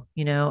so.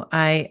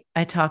 I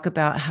talk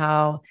about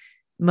how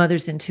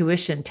mother's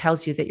intuition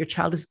tells you that your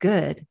child is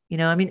good.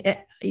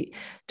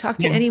 Talk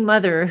to any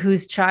mother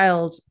whose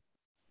child,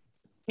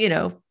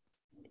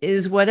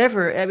 is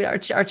whatever. I mean,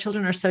 our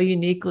children are so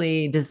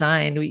uniquely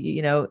designed,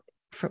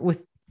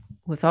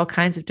 with all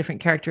kinds of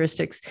different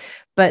characteristics.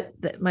 But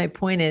my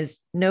point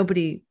is,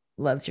 nobody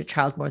loves your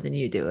child more than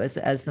you do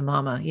as the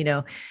mama,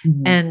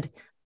 mm-hmm.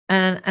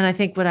 And I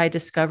think what I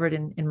discovered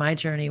in my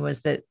journey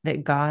was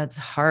that God's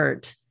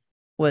heart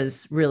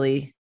was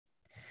really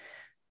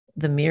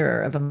the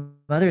mirror of a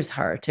mother's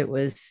heart. It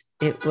was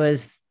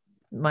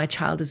my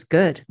child is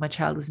good. My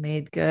child was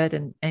made good,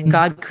 and mm-hmm.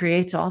 God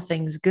creates all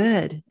things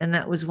good. And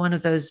that was one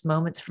of those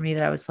moments for me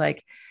that I was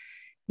like,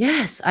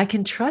 yes, I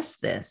can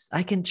trust this.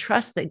 I can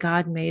trust that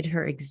God made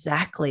her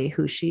exactly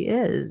who she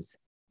is.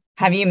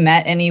 Have you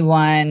met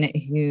anyone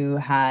who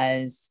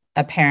has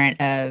a parent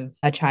of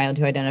a child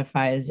who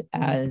identifies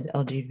as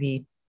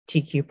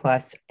LGBTQ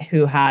plus,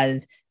 who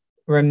has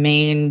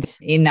remained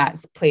in that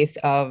place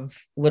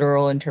of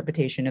literal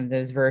interpretation of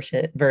those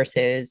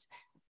verses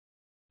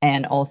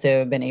and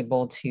also been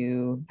able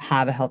to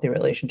have a healthy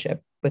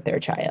relationship with their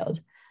child?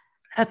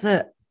 That's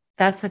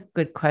a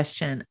good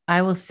question.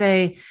 I will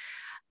say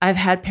I've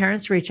had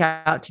parents reach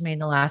out to me in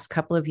the last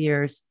couple of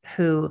years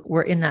who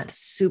were in that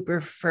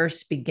super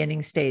first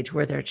beginning stage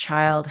where their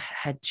child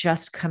had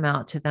just come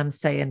out to them,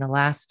 say in the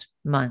last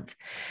month.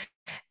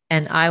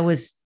 And I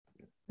was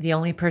the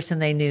only person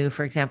they knew,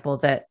 for example,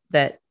 that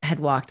had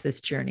walked this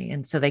journey.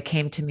 And so they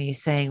came to me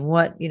saying,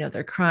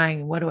 they're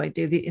crying. What do I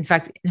do? In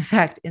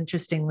fact,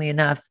 interestingly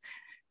enough,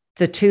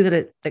 the two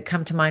that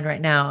come to mind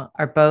right now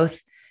are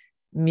both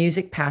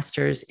music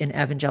pastors in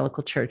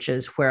evangelical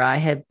churches where I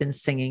had been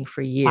singing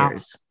for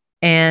years. Wow.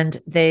 And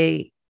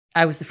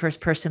I was the first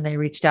person they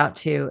reached out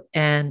to.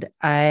 And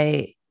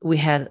in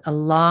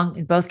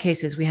both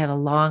cases, we had a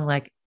long,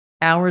 like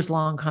hours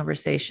long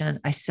conversation.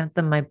 I sent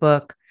them my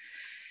book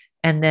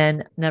and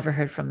then never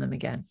heard from them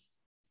again.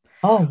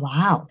 Oh,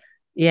 wow.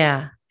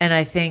 Yeah. And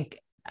I think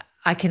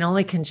I can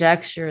only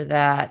conjecture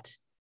that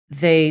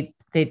they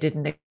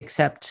didn't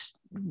accept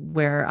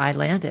where I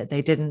landed.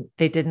 They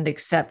didn't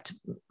accept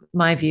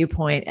my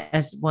viewpoint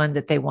as one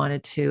that they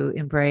wanted to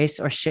embrace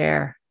or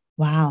share.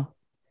 Wow.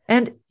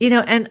 And,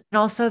 and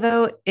also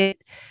though,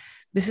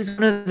 this is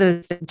one of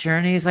the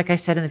journeys, like I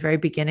said in the very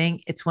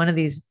beginning, it's one of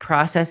these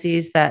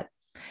processes that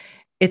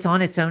it's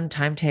on its own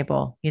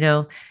timetable.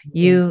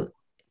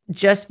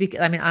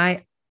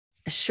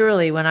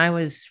 Surely when I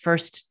was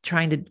first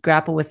trying to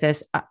grapple with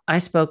this, I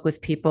spoke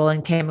with people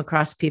and came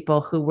across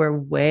people who were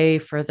way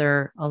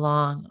further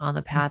along on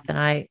the path than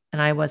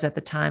I was at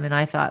the time. And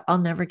I thought, I'll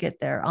never get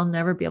there. I'll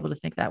never be able to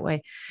think that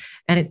way.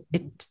 And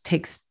it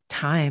takes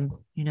time,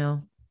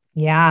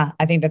 Yeah.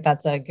 I think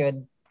that's a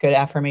good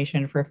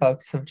affirmation for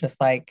folks of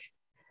just like,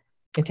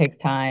 it takes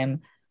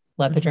time,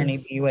 let the journey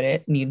be what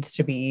it needs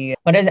to be.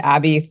 What does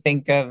Abby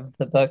think of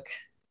the book?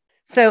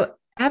 So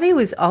Abby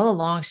was all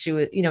along, she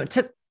was,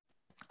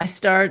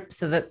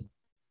 so that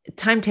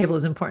timetable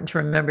is important to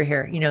remember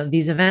here.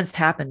 These events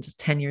happened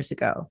 10 years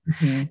ago.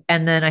 Mm-hmm.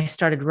 And then I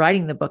started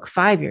writing the book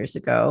 5 years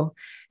ago.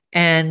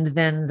 And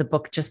then the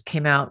book just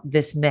came out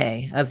this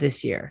May of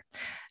this year.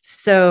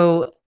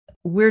 So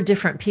we're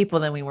different people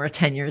than we were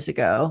 10 years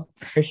ago.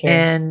 For sure.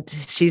 And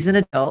she's an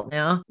adult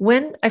now.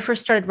 When I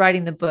first started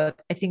writing the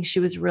book, I think she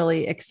was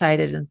really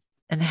excited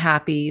and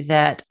happy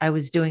that I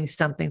was doing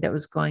something that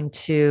was going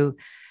to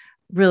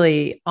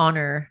really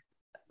honor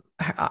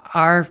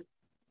our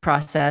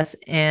process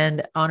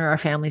and honor our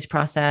family's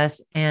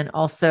process and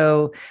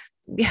also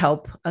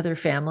help other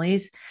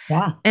families.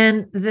 Yeah.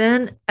 And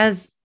then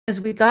as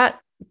we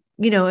got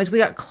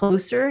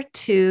closer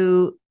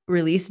to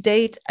release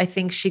date, I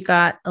think she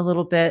got a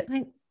little bit,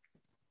 I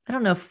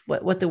don't know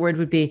what the word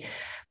would be,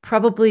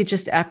 probably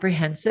just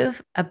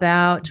apprehensive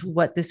about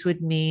what this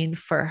would mean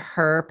for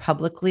her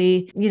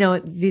publicly.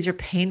 These are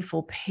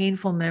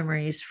painful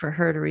memories for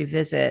her to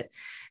revisit.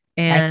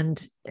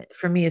 And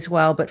for me as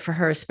well, but for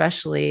her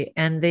especially.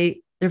 And they're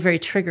very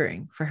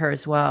triggering for her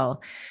as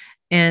well.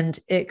 And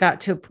it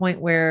got to a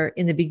point where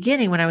in the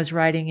beginning, when I was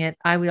writing it,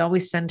 I would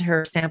always send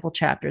her sample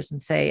chapters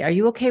and say, are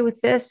you okay with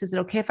this? Is it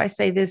okay if I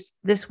say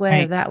this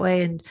way or that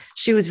way? And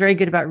she was very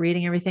good about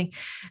reading everything.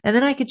 And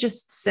then I could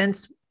just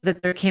sense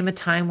that there came a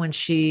time when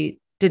she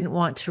didn't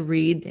want to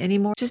read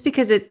anymore, just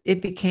because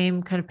it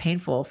became kind of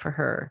painful for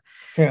her.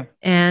 True.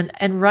 And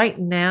right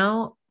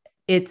now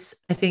I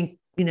think,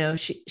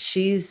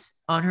 she's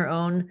on her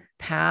own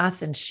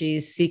path and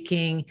she's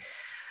seeking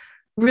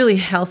really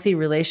healthy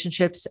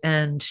relationships,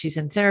 and she's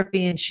in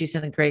therapy, and she's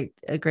in a great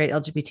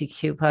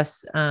LGBTQ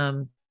plus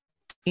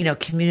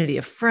community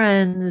of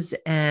friends,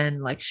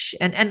 and like,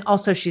 and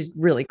also she's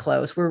really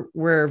close.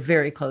 We're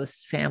very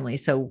close family.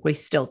 So we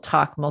still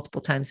talk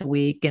multiple times a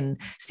week and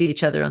see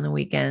each other on the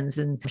weekends.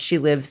 And she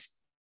lives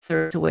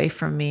thirds away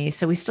from me.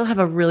 So we still have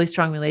a really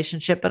strong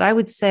relationship, but I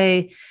would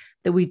say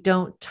that we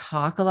don't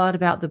talk a lot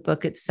about the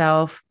book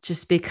itself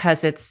just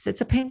because it's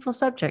a painful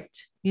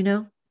subject,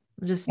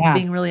 just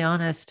being really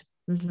honest.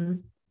 Mm-hmm.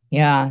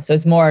 Yeah. So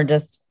it's more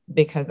just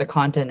because the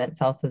content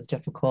itself is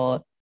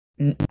difficult,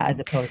 as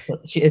opposed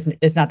to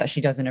it's not that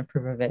she doesn't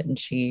approve of it, and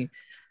she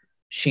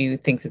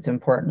thinks it's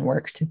important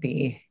work to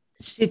be.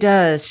 She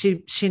does.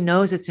 She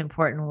knows it's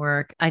important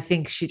work. I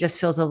think she just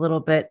feels a little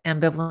bit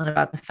ambivalent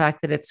about the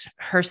fact that it's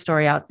her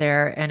story out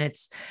there,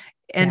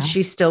 and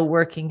she's still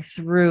working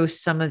through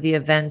some of the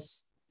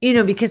events,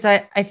 because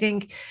I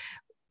think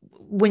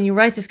when you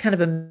write this kind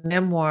of a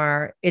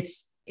memoir,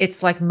 it's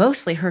like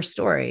mostly her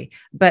story,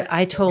 but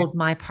I told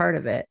my part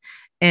of it.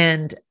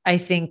 And I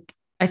think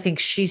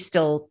she's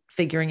still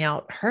figuring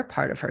out her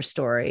part of her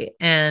story.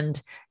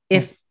 And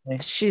if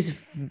she's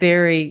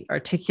very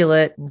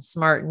articulate and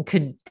smart and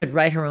could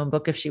write her own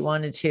book if she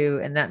wanted to,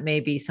 and that may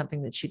be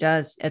something that she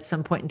does at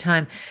some point in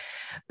time.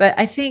 But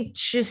I think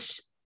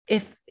just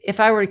if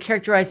I were to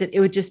characterize it, it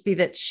would just be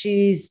that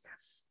she's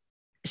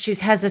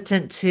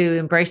hesitant to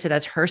embrace it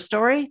as her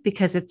story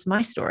because it's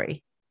my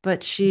story,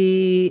 but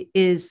she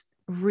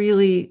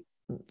really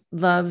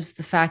loves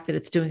the fact that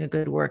it's doing a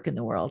good work in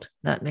the world.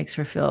 That makes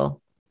her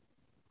feel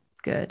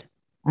good.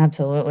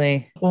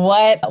 Absolutely.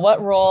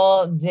 What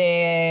role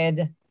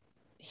did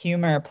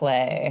humor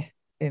play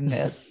in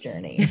this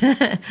journey?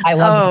 I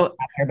love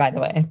her, by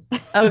the way.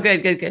 Oh,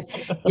 good.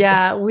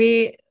 Yeah,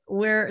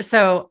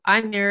 so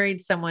I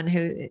married someone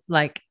who,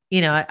 like,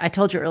 I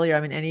told you earlier,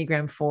 I'm an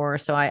Enneagram 4.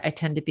 So I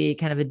tend to be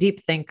kind of a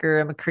deep thinker.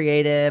 I'm a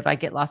creative. I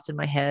get lost in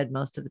my head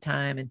most of the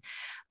time.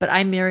 But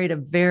I married a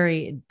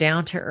very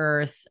down to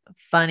earth,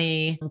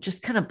 funny,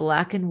 just kind of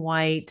black and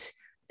white,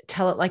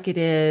 tell it like it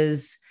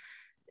is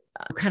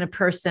kind of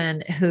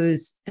person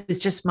who's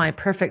just my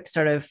perfect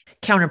sort of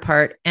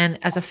counterpart. And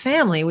as a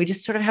family, we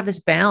just sort of have this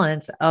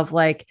balance of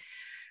like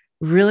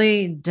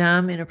really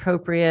dumb,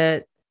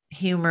 inappropriate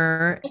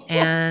humor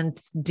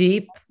and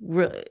deep,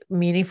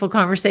 meaningful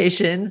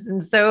conversations.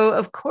 And so,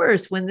 of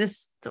course, when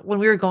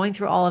we were going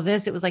through all of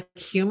this, it was like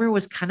humor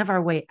was kind of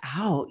our way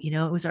out.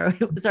 It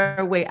was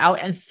our way out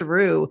and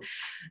through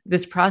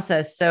this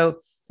process. So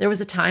there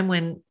was a time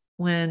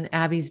when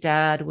Abby's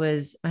dad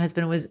my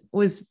husband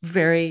was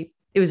very.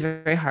 It was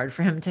very hard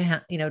for him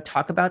to,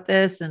 talk about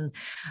this.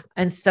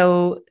 And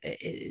so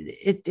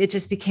it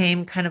just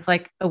became kind of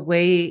like a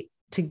way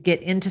to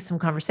get into some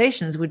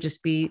conversations would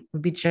be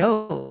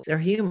jokes or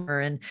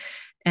humor.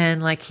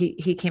 And like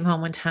he came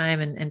home one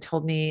time and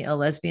told me a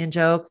lesbian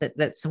joke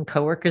that some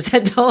coworkers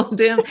had told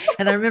him.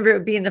 And I remember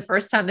it being the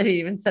first time that he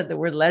even said the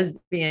word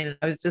lesbian.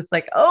 I was just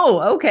like,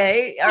 oh,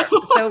 okay.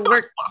 So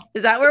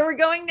is that where we're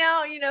going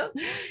now?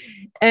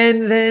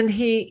 And then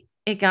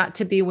it got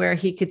to be where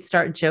he could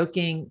start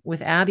joking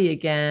with Abby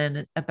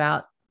again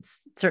about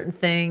certain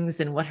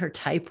things and what her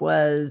type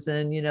was.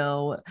 And,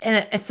 and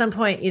at some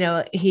point,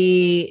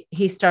 he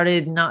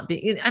started not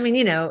being,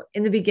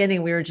 in the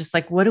beginning, we were just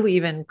like, what do we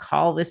even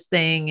call this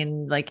thing?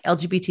 And like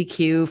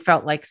LGBTQ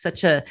felt like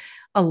such a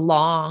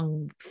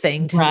long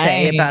thing to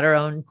say about our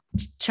own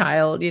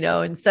child,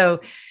 and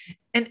so,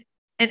 and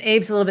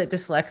Abe's a little bit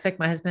dyslexic,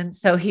 my husband.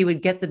 So he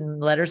would get the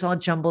letters all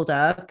jumbled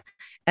up.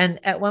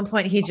 And at one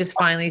point he just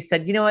finally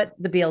said, you know what,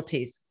 the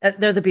BLTs,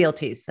 they're the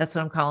BLTs. That's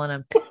what I'm calling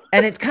them.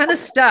 And it kind of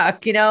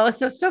stuck,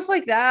 so stuff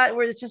like that,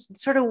 where it's just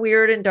sort of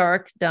weird and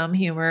dark, dumb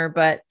humor,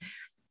 but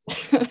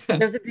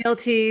they're the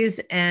BLTs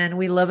and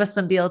we love us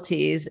some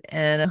BLTs,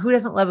 and who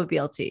doesn't love a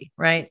BLT,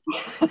 right?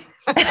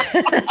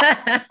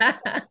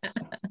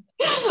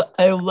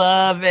 I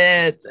love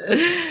it.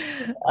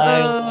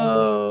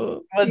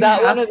 Was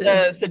that one of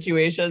the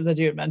situations that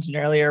you had mentioned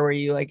earlier where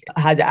you like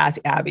had to ask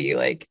Abby,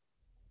 like,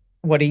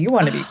 what do you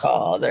want to be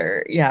called?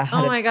 Or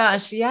my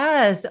gosh.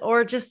 Yes.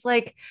 Or just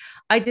like,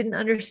 I didn't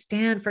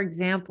understand, for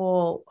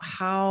example,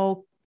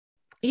 how,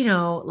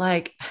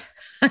 like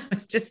I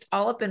was just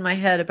all up in my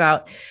head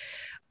about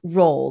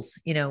roles,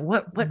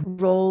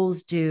 what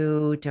roles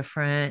do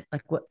different,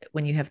 like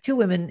when you have two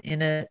women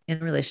in a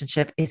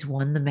relationship, is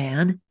one the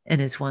man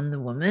and is one the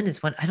woman?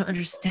 I don't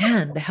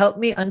understand. Help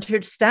me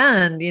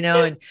understand,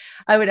 and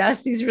I would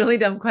ask these really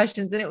dumb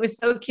questions. And it was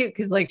so cute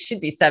because like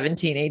she'd be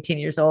 17, 18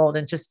 years old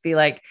and just be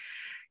like,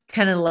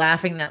 kind of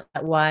laughing that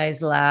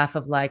wise laugh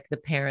of like the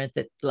parent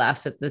that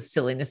laughs at the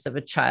silliness of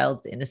a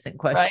child's innocent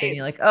question. Right.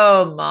 You're like,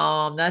 oh,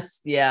 mom,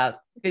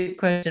 good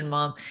question,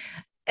 mom.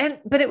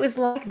 But it was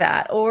like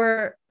that.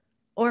 Or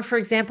for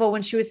example,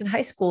 when she was in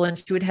high school and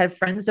she would have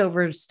friends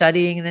over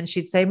studying, and then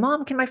she'd say,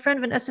 Mom, can my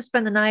friend Vanessa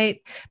spend the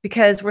night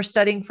because we're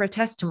studying for a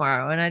test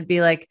tomorrow? And I'd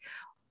be like,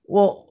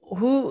 well,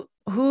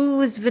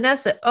 who is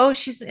Vanessa? Oh,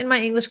 she's in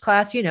my English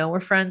class, we're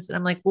friends. And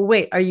I'm like, well,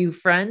 wait, are you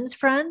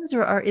friends,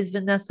 or is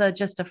Vanessa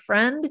just a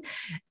friend?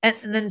 And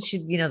then she,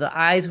 the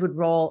eyes would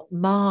roll,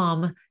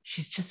 Mom,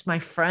 she's just my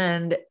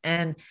friend.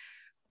 And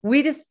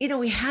we just,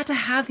 we had to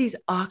have these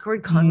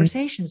awkward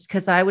conversations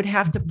because I would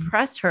have to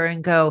press her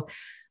and go,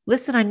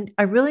 listen,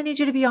 I really need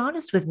you to be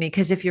honest with me.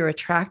 Because if you're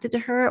attracted to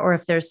her, or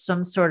if there's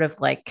some sort of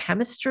like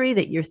chemistry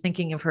that you're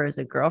thinking of her as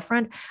a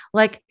girlfriend,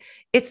 like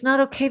it's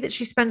not okay that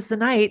she spends the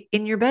night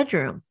in your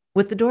bedroom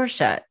with the door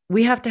shut.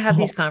 We have to have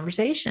these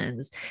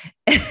conversations.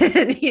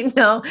 And,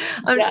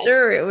 I'm Yes.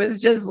 sure it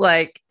was just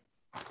like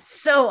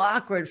so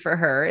awkward for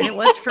her. And it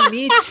was for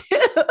me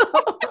too.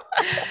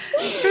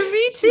 For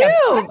me too.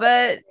 Yeah.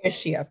 But Is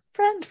she a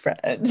friend?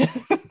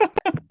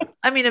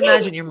 I mean,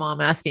 imagine your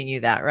mom asking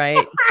you that,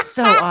 right? It's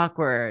so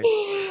awkward.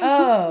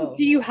 Oh,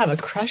 do you have a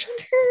crush on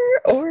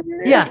her? Or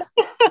yeah.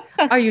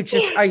 Are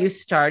you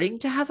starting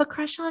to have a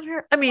crush on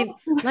her? I mean,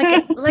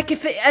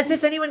 as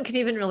if anyone can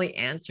even really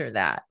answer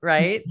that,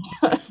 right?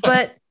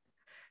 But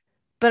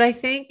I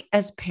think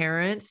as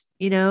parents,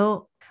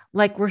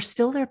 like we're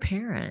still their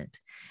parent,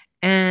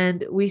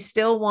 and we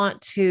still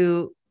want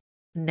to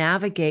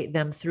navigate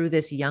them through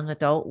this young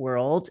adult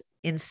world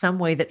in some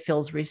way that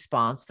feels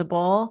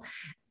responsible.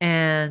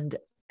 And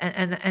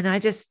I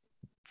just,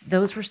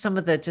 those were some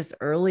of the just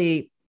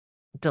early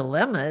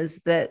dilemmas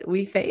that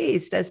we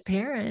faced as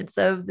parents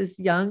of this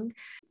young,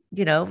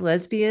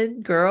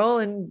 lesbian girl,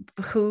 and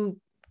who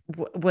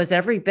was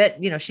every bit,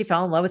 she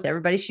fell in love with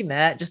everybody she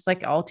met, just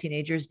like all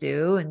teenagers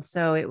do. And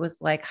so it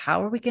was like,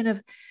 how are we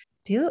going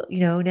to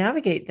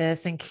navigate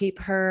this and keep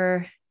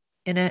her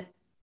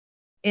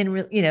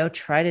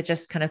try to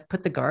just kind of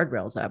put the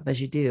guardrails up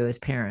as you do as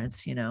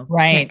parents,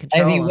 right.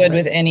 As you would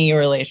with any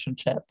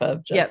relationship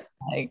of just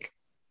like,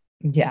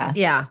 yeah.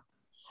 Yeah.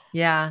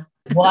 Yeah.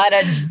 What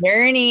a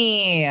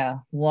journey.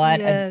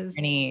 What a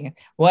journey.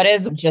 What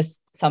is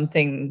just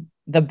something,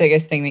 the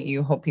biggest thing that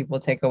you hope people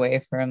take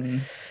away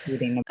from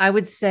reading? I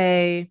would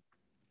say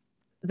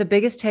the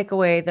biggest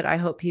takeaway that I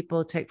hope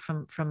people take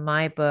from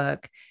my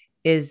book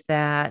is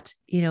that,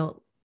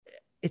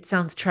 it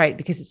sounds trite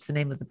because it's the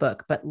name of the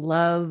book, but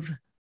love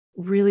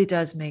really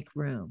does make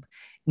room.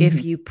 Mm-hmm.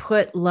 If you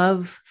put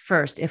love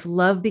first, if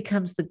love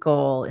becomes the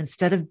goal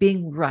instead of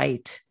being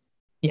right,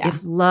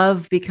 if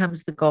love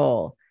becomes the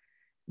goal,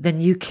 then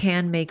you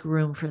can make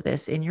room for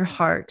this in your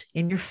heart,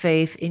 in your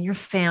faith, in your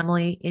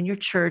family, in your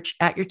church,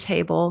 at your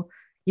table.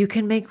 You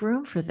can make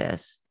room for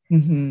this.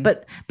 Mm-hmm.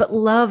 But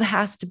love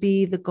has to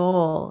be the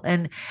goal.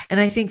 And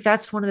I think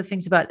that's one of the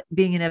things about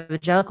being an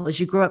evangelical is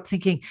you grow up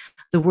thinking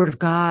the word of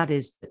God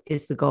is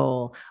the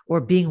goal,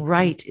 or being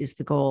right is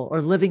the goal,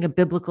 or living a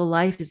biblical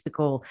life is the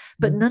goal.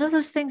 But none of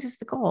those things is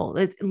the goal.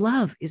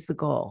 Love is the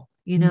goal,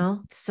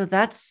 So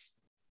that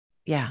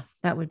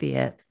would be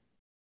it.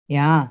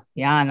 Yeah.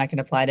 And that can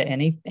apply to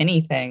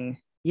anything.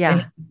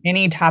 Yeah.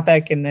 Any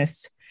topic in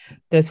this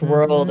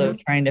world of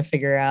trying to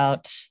figure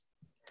out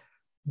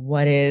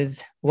what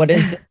is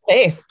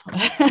safe.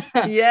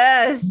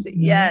 Yes.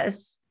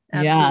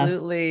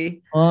 Absolutely. Yeah.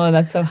 Oh,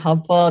 that's so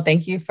helpful.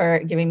 Thank you for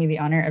giving me the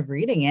honor of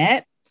reading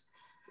it.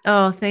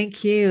 Oh,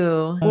 thank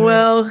you.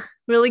 Well,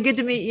 really good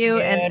to meet you,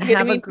 and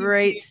have a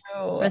great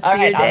rest of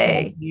your day.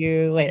 I'll talk to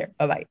you later.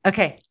 Bye-bye.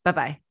 Okay.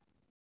 Bye-bye.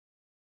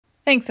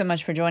 Thanks so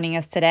much for joining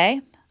us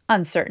today.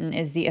 Uncertain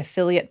is the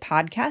affiliate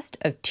podcast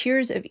of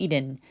Tears of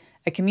Eden,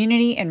 a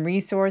community and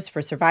resource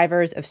for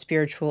survivors of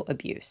spiritual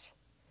abuse.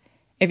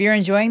 If you're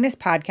enjoying this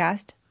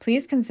podcast,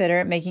 please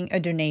consider making a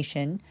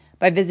donation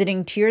by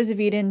visiting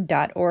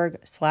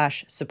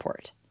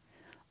tearsofeden.org/support.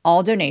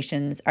 All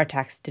donations are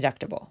tax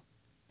deductible.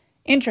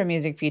 Intro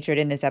music featured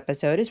in this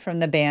episode is from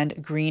the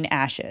band Green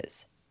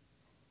Ashes.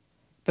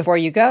 Before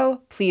you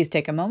go, please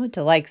take a moment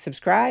to like,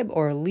 subscribe,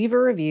 or leave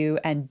a review,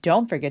 and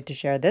don't forget to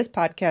share this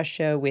podcast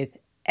show with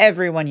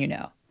everyone you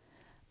know.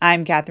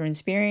 I'm Catherine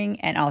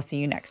Spearing, and I'll see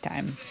you next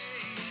time.